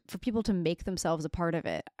 for people to make themselves a part of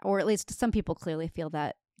it, or at least some people clearly feel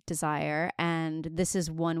that desire. And this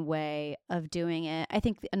is one way of doing it. I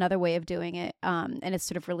think another way of doing it, and it's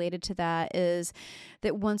sort of related to that, is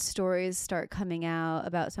that once stories start coming out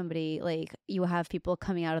about somebody, like you have people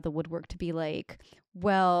coming out of the woodwork to be like,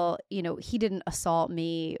 well, he didn't assault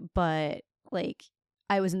me, but like,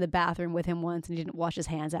 I was in the bathroom with him once and he didn't wash his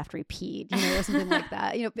hands after he peed, or something like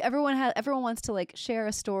that. Everyone wants to like share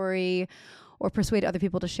a story or persuade other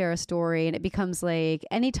people to share a story. And it becomes like,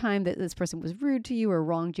 anytime that this person was rude to you or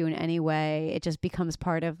wronged you in any way, it just becomes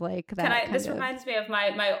part of like that. This reminds me of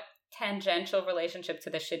my tangential relationship to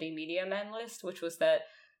the shitty media men list, which was that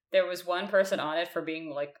there was one person on it for being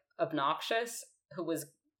like obnoxious, who was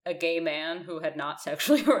a gay man who had not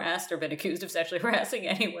sexually harassed or been accused of sexually harassing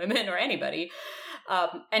any women or anybody.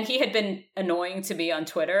 And he had been annoying to me on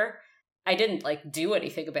Twitter. I didn't like do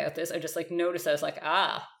anything about this. I just like noticed. I was like,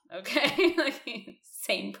 okay. Like,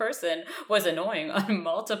 same person was annoying on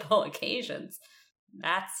multiple occasions.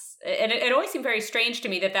 It always seemed very strange to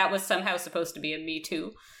me that was somehow supposed to be a Me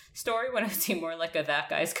Too story, when it seemed more like that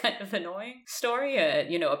guy's kind of annoying story.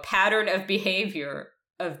 A pattern of behavior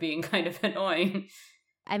of being kind of annoying.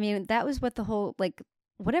 I mean, that was what the whole, like,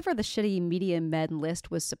 whatever the shitty media men list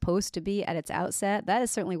was supposed to be at its outset, that is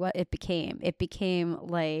certainly what it became. It became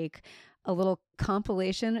like a little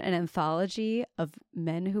compilation, an anthology of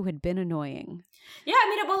men who had been annoying. Yeah, I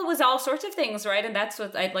mean, well, it was all sorts of things, right? And that's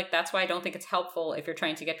what I like. That's why I don't think it's helpful if you're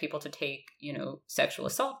trying to get people to take, sexual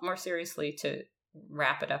assault more seriously, to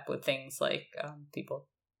wrap it up with things like people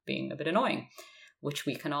being a bit annoying, which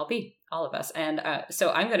we can all be, all of us. And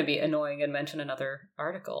so I'm going to be annoying and mention another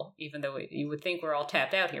article, even though you would think we're all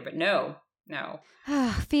tapped out here, but no.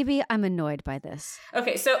 Phoebe, I'm annoyed by this.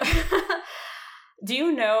 Okay, so do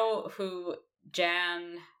you know who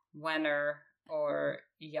Jan Wenner or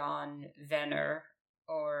Jan Venner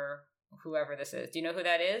or whoever this is? Do you know who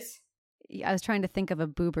that is? I was trying to think of a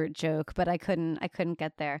Boobert joke, but I couldn't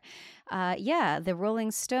get there. Yeah, the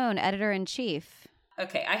Rolling Stone editor-in-chief.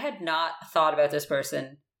 Okay, I had not thought about this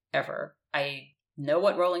person ever. I know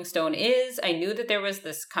what Rolling Stone is. I knew that there was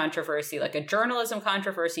this controversy, like a journalism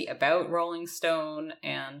controversy about Rolling Stone,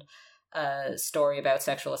 and a story about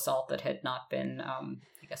sexual assault that had not been,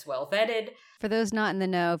 well vetted. For those not in the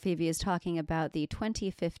know, Phoebe is talking about the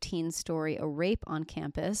 2015 story, A Rape on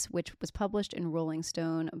Campus, which was published in Rolling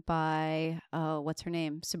Stone by, what's her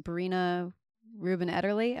name? Sabrina Rubin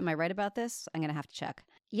Ederle. Am I right about this? I'm going to have to check.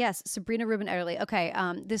 Yes, Sabrina Rubin Ederle. Okay,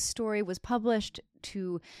 this story was published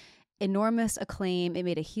to enormous acclaim. It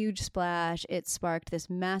made a huge splash. It sparked this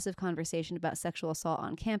massive conversation about sexual assault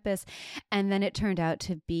on campus. And then it turned out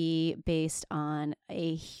to be based on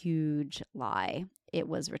a huge lie. It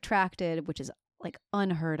was retracted, which is like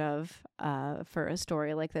unheard of for a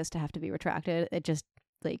story like this to have to be retracted. It just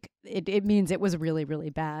it means it was really,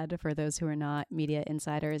 really bad. For those who are not media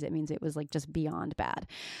insiders, it means it was like just beyond bad.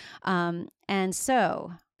 And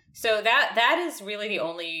so that is really the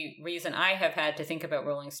only reason I have had to think about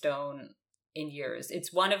Rolling Stone in years.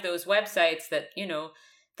 It's one of those websites that,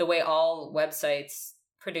 the way all websites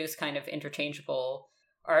produce kind of interchangeable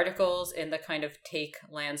articles in the kind of take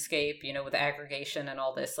landscape, with aggregation and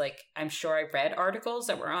all this. Like, I'm sure I read articles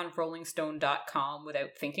that were on rollingstone.com without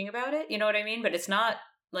thinking about it. You know what I mean? But it's not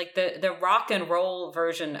like the rock and roll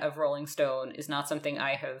version of Rolling Stone is not something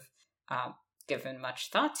I have given much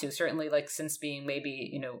thought to, certainly like since being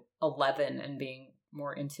maybe 11 and being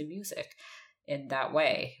more into music in that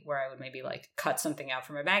way, where I would maybe like cut something out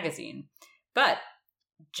from a magazine. But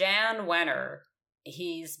Jan Wenner,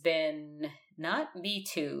 he's been not Me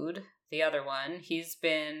Too'd, the other one, he's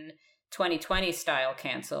been 2020 style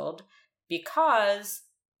canceled because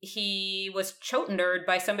he was chotenered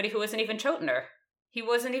by somebody who wasn't even chotener. He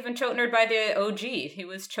wasn't even chotenered by the OG. He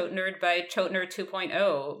was chotenered by Chotener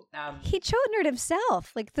 2.0. He chotenered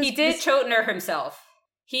himself. He did chotener himself.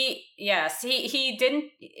 He didn't.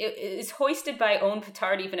 It is hoisted by own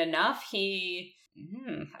petard even enough.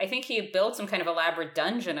 I think he built some kind of elaborate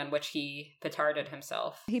dungeon in which he petarded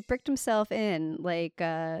himself. He bricked himself in like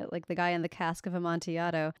the guy in the Cask of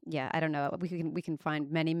Amontillado. Yeah, I don't know. We can find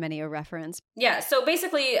many a reference. Yeah. So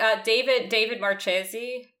basically, David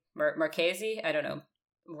Marchesi, I don't know.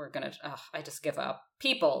 I just give up.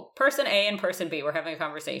 People, person A and person B, we're having a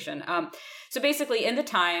conversation. So basically in the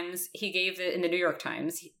Times, in the New York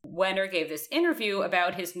Times, Wenner gave this interview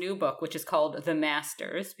about his new book, which is called The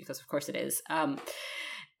Masters, because of course it is,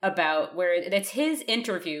 about where it's his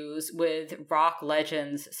interviews with rock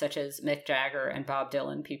legends such as Mick Jagger and Bob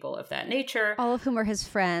Dylan, people of that nature. All of whom are his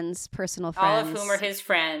friends, personal friends. All of whom are his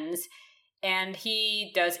friends. And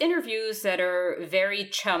he does interviews that are very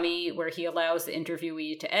chummy, where he allows the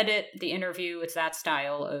interviewee to edit the interview. It's that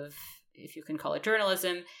style of, if you can call it,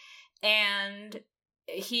 journalism. And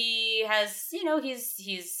he has,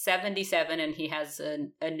 he's 77 and he has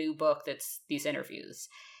a new book that's these interviews.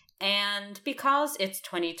 And because it's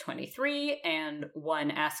 2023 and one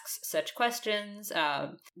asks such questions,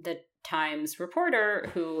 the Times reporter,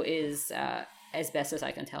 who is, as best as I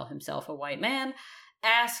can tell, himself a white man,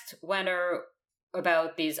 asked Wenner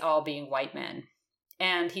about these all being white men.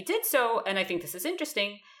 And he did so, and I think this is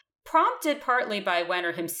interesting, prompted partly by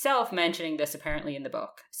Wenner himself mentioning this apparently in the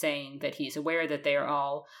book, saying that he's aware that they are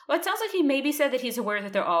all, well, it sounds like he maybe said that he's aware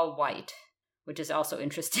that they're all white, which is also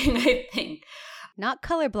interesting, I think. Not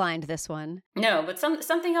colorblind, this one. No, but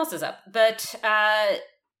something else is up. But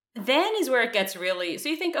then is where it gets really, so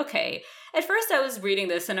you think, okay, at first I was reading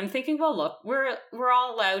this and I'm thinking, well, look, we're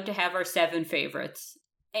all allowed to have our 7 favorites.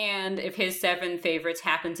 And if his 7 favorites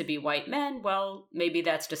happen to be white men, well, maybe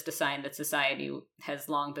that's just a sign that society has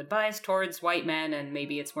long been biased towards white men, and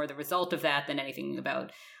maybe it's more the result of that than anything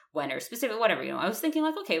about Wenner specific, whatever, I was thinking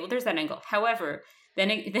like, okay, well, there's that angle. However, then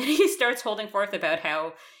he starts holding forth about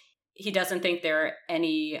how he doesn't think there are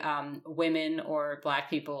any women or Black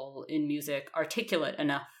people in music articulate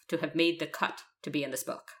enough to have made the cut to be in this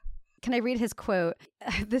book. Can I read his quote?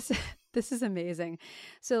 This is amazing.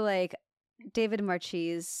 So like David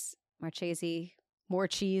Marchese, more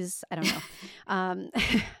cheese. I don't know.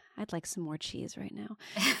 I'd like some more cheese right now.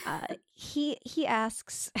 He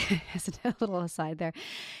asks, as a little aside there,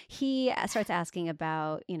 he starts asking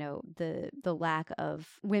about, you know, the lack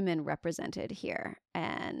of women represented here.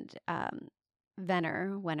 And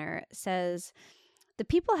Wenner says, the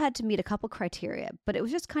people had to meet a couple criteria, but it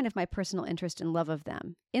was just kind of my personal interest and love of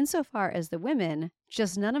them. Insofar as the women,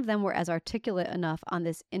 just none of them were as articulate enough on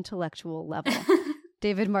this intellectual level.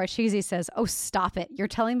 David Marchese says, oh, stop it. You're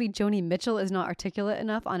telling me Joni Mitchell is not articulate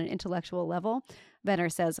enough on an intellectual level?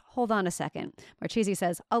 Wenner says, hold on a second. Marchese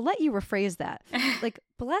says, I'll let you rephrase that. Like,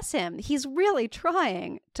 bless him. He's really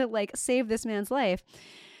trying to like save this man's life.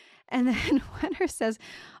 And then Wenner says,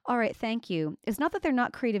 all right, thank you. It's not that they're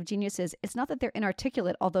not creative geniuses. It's not that they're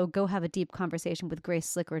inarticulate, although go have a deep conversation with Grace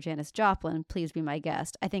Slick or Janis Joplin. Please be my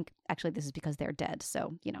guest. I think actually this is because they're dead.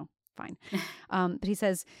 So, you know, fine. But he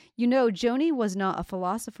says, you know, Joni was not a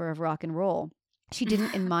philosopher of rock and roll. She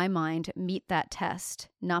didn't, in my mind, meet that test.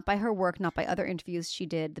 Not by her work, not by other interviews she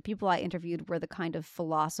did. The people I interviewed were the kind of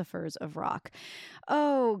philosophers of rock.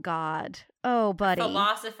 Oh, God. Oh, buddy.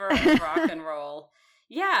 Philosopher of rock and roll.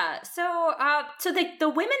 Yeah, so the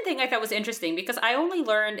women thing I thought was interesting because I only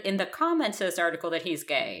learned in the comments to this article that he's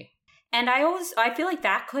gay. And I feel like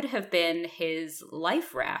that could have been his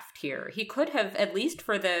life raft here. He could have, at least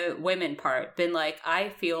for the women part, been like, I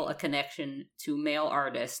feel a connection to male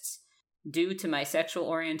artists due to my sexual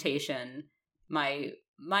orientation, my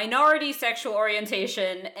minority sexual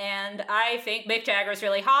orientation, and I think Mick Jagger's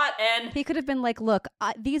really hot. And he could have been like, look,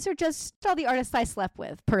 these are just all the artists I slept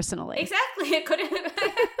with personally. Exactly. It could have been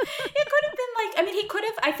like, I mean, he could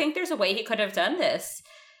have, I think there's a way he could have done this,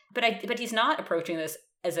 but he's not approaching this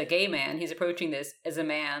as a gay man. He's approaching this as a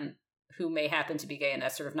man who may happen to be gay, and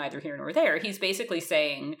that's sort of neither here nor there. He's basically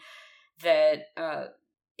saying that,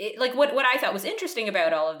 like what I thought was interesting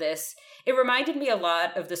about all of this, it reminded me a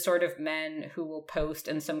lot of the sort of men who will post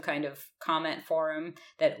in some kind of comment forum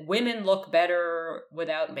that women look better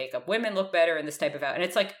without makeup, women look better in this type of out. And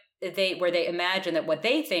it's like where they imagine that what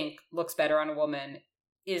they think looks better on a woman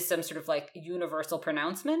is some sort of like universal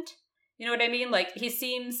pronouncement. You know what I mean? Like he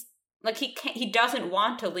seems like he doesn't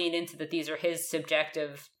want to lean into that these are his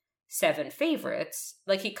subjective 7 favorites.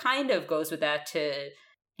 Like he kind of goes with that to,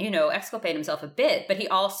 you know, exculpate himself a bit, but he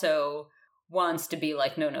also wants to be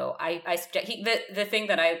like, no, the thing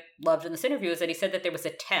that I loved in this interview is that he said that there was a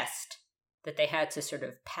test that they had to sort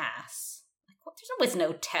of pass. Like, well, there's always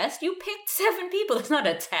no test. You picked 7 people. It's not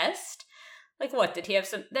a test. Like, what, did he have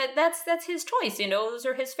some, that's his choice, you know, those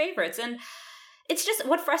are his favorites. And it's just,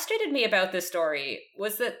 what frustrated me about this story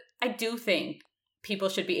was that I do think people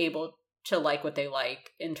should be able to like what they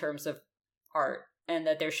like in terms of art, and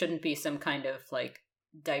that there shouldn't be some kind of like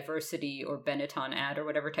diversity or Benetton ad or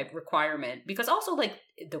whatever type requirement, because also like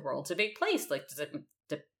the world's a big place. Like, does it,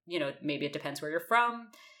 you know, maybe it depends where you're from,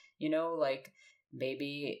 you know, like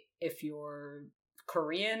maybe if you're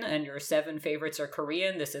Korean and your 7 favorites are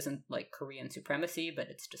Korean, this isn't like Korean supremacy, but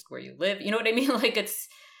it's just where you live. You know what I mean? Like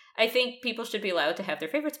I think people should be allowed to have their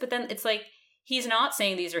favorites, but then it's like, he's not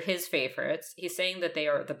saying these are his favorites. He's saying that they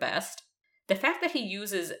are the best. The fact that he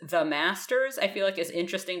uses the masters, I feel like is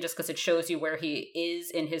interesting just because it shows you where he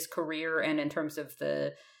is in his career and in terms of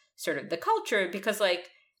the sort of the culture, because like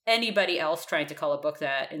anybody else trying to call a book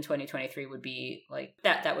that in 2023 would be like,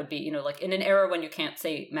 that would be, you know, like in an era when you can't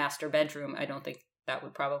say master bedroom, I don't think that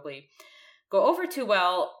would probably go over too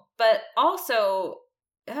well. But also,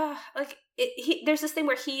 like there's this thing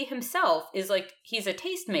where he himself is like, he's a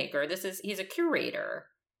tastemaker. He's a curator.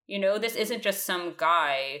 You know, this isn't just some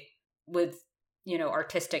guy with, you know,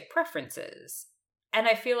 artistic preferences. And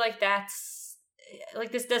I feel like that's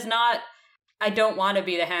like, this does not, I don't want to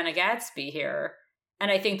be the Hannah Gadsby here.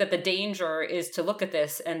 And I think that the danger is to look at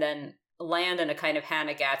this and then land in a kind of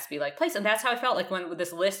Hannah Gadsby like place. And that's how I felt like when with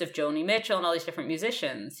this list of Joni Mitchell and all these different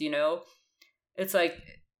musicians, you know, it's like,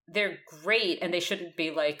 they're great and they shouldn't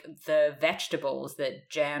be like the vegetables that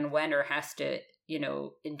Jan Wenner has to, you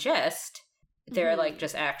know, ingest. They're like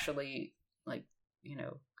just actually like, you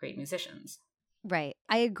know, great musicians. Right.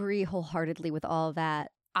 I agree wholeheartedly with all of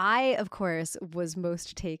that. I, of course, was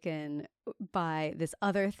most taken by this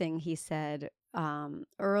other thing he said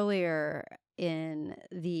earlier in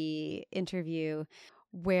the interview,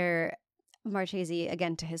 where Marchese,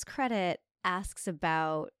 again, to his credit, asks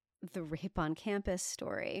about the rape on campus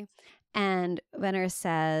story. And Wenner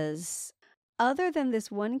says, other than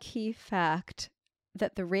this one key fact,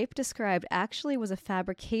 that the rape described actually was a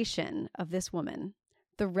fabrication of this woman.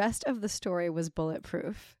 The rest of the story was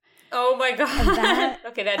bulletproof. Oh my God.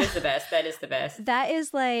 Okay, that is the best. That is the best. That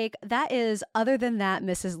is, other than that,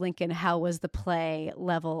 Mrs. Lincoln, how was the play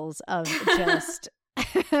levels of just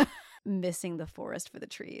missing the forest for the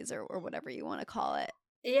trees or whatever you want to call it.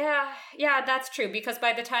 Yeah, that's true. Because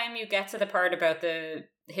by the time you get to the part about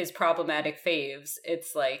his problematic faves,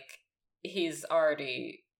 it's like he's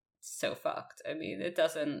already so fucked. I mean, it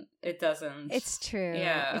doesn't. It's true.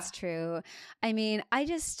 Yeah. It's true. I mean, I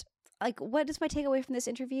just like, what is my takeaway from this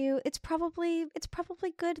interview? It's probably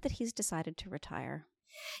good that he's decided to retire.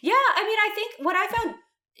 Yeah, I mean, I think what I found,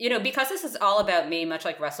 because this is all about me, much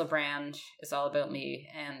like Russell Brand is all about me,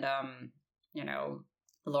 and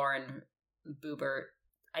Lauren Boebert,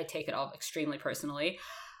 I take it all extremely personally.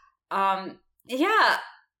 Yeah,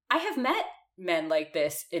 I have met men like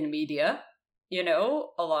this in media,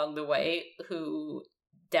 along the way, who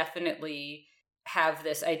definitely have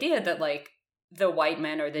this idea that, like, the white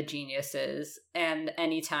men are the geniuses, and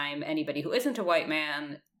anytime anybody who isn't a white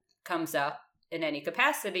man comes up in any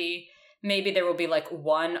capacity, maybe there will be, like,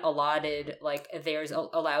 one allotted, like, there's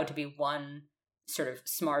allowed to be one sort of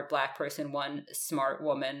smart black person, one smart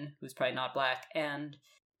woman who's probably not black, and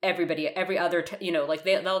every other, like,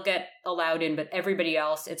 they'll get allowed in, but everybody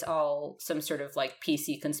else, it's all some sort of, like,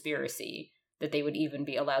 PC conspiracy that they would even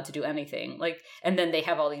be allowed to do anything. Like, and then they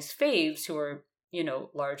have all these faves who are,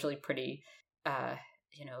 largely pretty,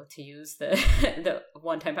 to use the the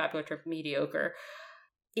one-time popular term, mediocre.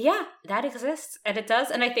 Yeah, that exists, and it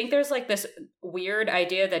does. And I think there's, like, this weird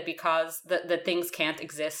idea that because the things can't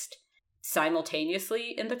exist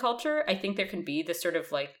simultaneously in the culture, I think there can be this sort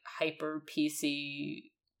of, like, hyper PC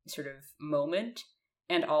sort of moment,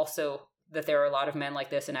 and also that there are a lot of men like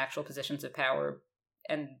this in actual positions of power,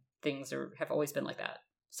 and things have always been like that.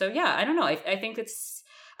 So yeah, I don't know. I think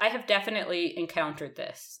I have definitely encountered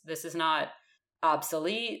this. This is not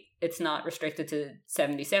obsolete. It's not restricted to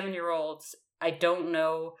 77-year-olds. I don't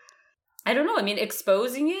know. I mean,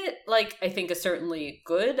 exposing it, like, I think is certainly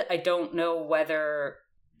good. I don't know whether,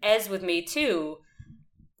 as with Me Too,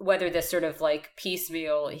 whether this sort of, like,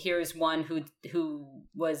 piecemeal, here's one who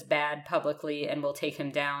was bad publicly and we'll take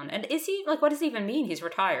him down. And is he, like, what does it even mean? He's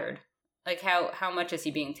retired. Like, how much is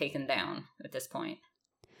he being taken down at this point?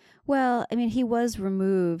 Well, I mean, he was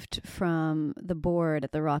removed from the board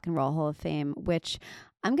at the Rock and Roll Hall of Fame, which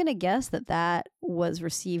I'm going to guess that was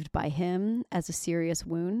received by him as a serious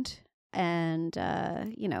wound. And,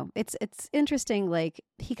 it's interesting, like,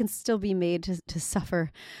 he can still be made to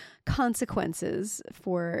suffer consequences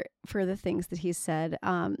for the things that he's said.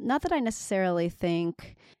 Not that I necessarily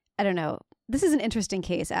think, I don't know, this is an interesting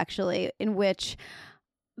case, actually, in which,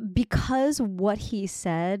 because what he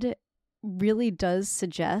said really does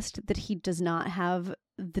suggest that he does not have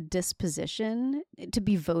the disposition to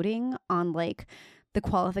be voting on, like, the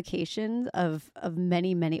qualifications of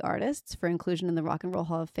many, many artists for inclusion in the Rock and Roll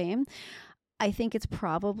Hall of Fame. I think it's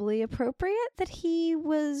probably appropriate that he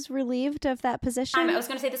was relieved of that position. I was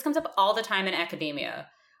going to say, this comes up all the time in academia,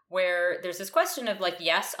 where there's this question of, like,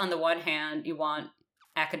 yes, on the one hand, you want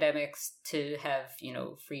academics to have,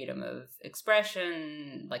 freedom of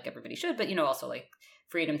expression, like everybody should, but, also, like,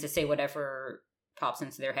 freedom to say whatever pops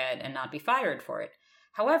into their head and not be fired for it.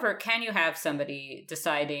 However, can you have somebody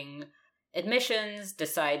deciding admissions,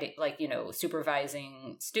 deciding, like,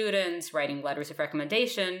 supervising students, writing letters of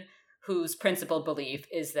recommendation, whose principal belief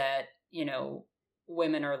is that,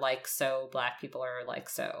 women are like so, black people are like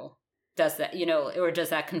so? Does that, or does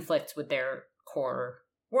that conflict with their core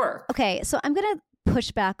work? Okay, so I'm going to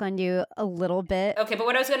push back on you a little bit. Okay, but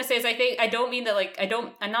what I was going to say is I don't mean that, like,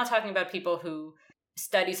 I'm not talking about people who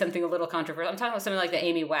study something a little controversial. I'm talking about something like the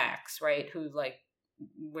Amy Wax, right? Who, like,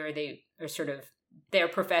 where they are sort of, they're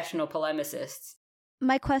professional polemicists.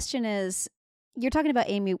 My question is, you're talking about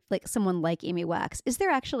Amy, like someone like Amy Wax. Is there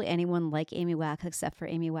actually anyone like Amy Wax except for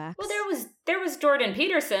Amy Wax? Well, there was Jordan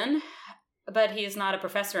Peterson, but he's not a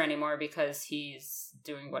professor anymore because he's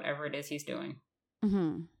doing whatever it is he's doing.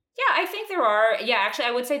 Mm-hmm. Yeah, I think there are. Yeah, actually,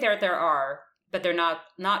 I would say there are, but they're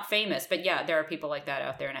not famous. But yeah, there are people like that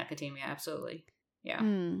out there in academia. Absolutely. Yeah.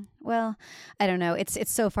 Well, I don't know.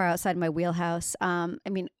 It's so far outside my wheelhouse. I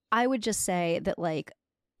mean, I would just say that, like,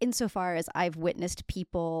 insofar as I've witnessed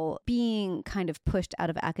people being kind of pushed out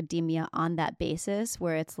of academia on that basis,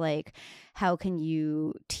 where it's like, how can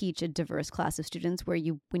you teach a diverse class of students when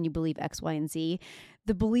you believe X, Y, and Z?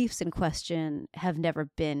 The beliefs in question have never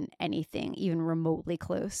been anything even remotely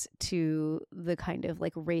close to the kind of,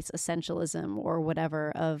 like, race essentialism or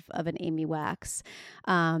whatever of an Amy Wax.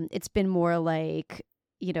 It's been more like,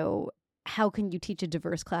 how can you teach a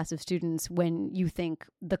diverse class of students when you think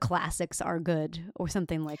the classics are good or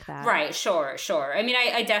something like that? Right. Sure. I mean,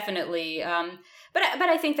 I definitely, but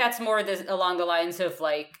I think that's more along the lines of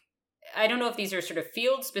like, I don't know if these are sort of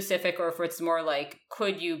field specific or if it's more like,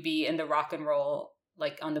 could you be in the rock and roll,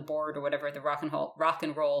 like on the board or whatever, the Rock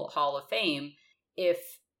and Roll Hall of Fame, if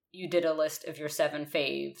you did a list of your 7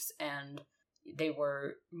 faves and they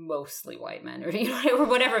were mostly white men, or or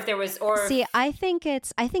whatever. If there was, or see, I think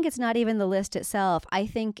it's not even the list itself. I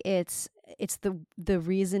think it's the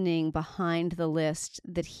reasoning behind the list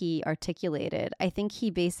that he articulated. I think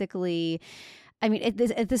he basically, I mean,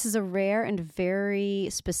 this is a rare and very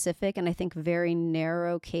specific, and I think very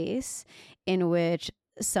narrow case in which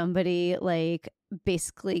somebody like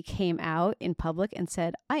basically came out in public and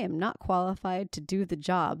said, I am not qualified to do the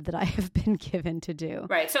job that I have been given to do.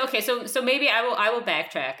 Right. So, okay. So maybe I will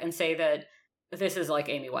backtrack and say that this is like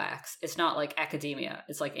Amy Wax. It's not like academia.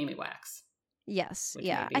 It's like Amy Wax. Yes.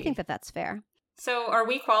 Yeah. I think that's fair. So are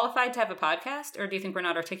we qualified to have a podcast, or do you think we're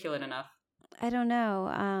not articulate enough? I don't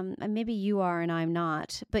know. Maybe you are and I'm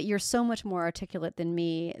not, but you're so much more articulate than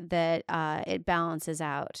me that it balances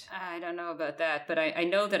out. I don't know about that, but I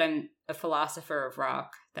know that I'm a philosopher of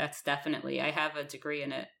rock. That's definitely, I have a degree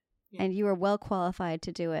in it. And you are well qualified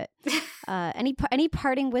to do it. Any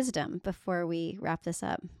parting wisdom before we wrap this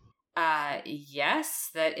up? Yes,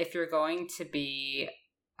 that if you're going to be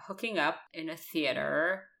hooking up in a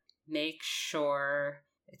theater, make sure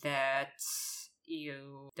that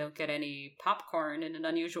you don't get any popcorn in an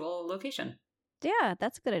unusual location. Yeah,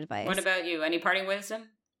 that's good advice. What about you? Any parting wisdom?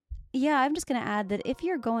 Yeah, I'm just going to add that if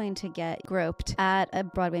you're going to get groped at a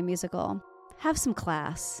Broadway musical, have some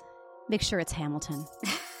class. Make sure it's Hamilton.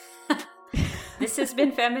 This has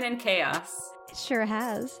been Feminine Chaos. It sure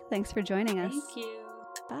has. Thanks for joining us. Thank you.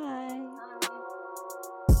 Bye.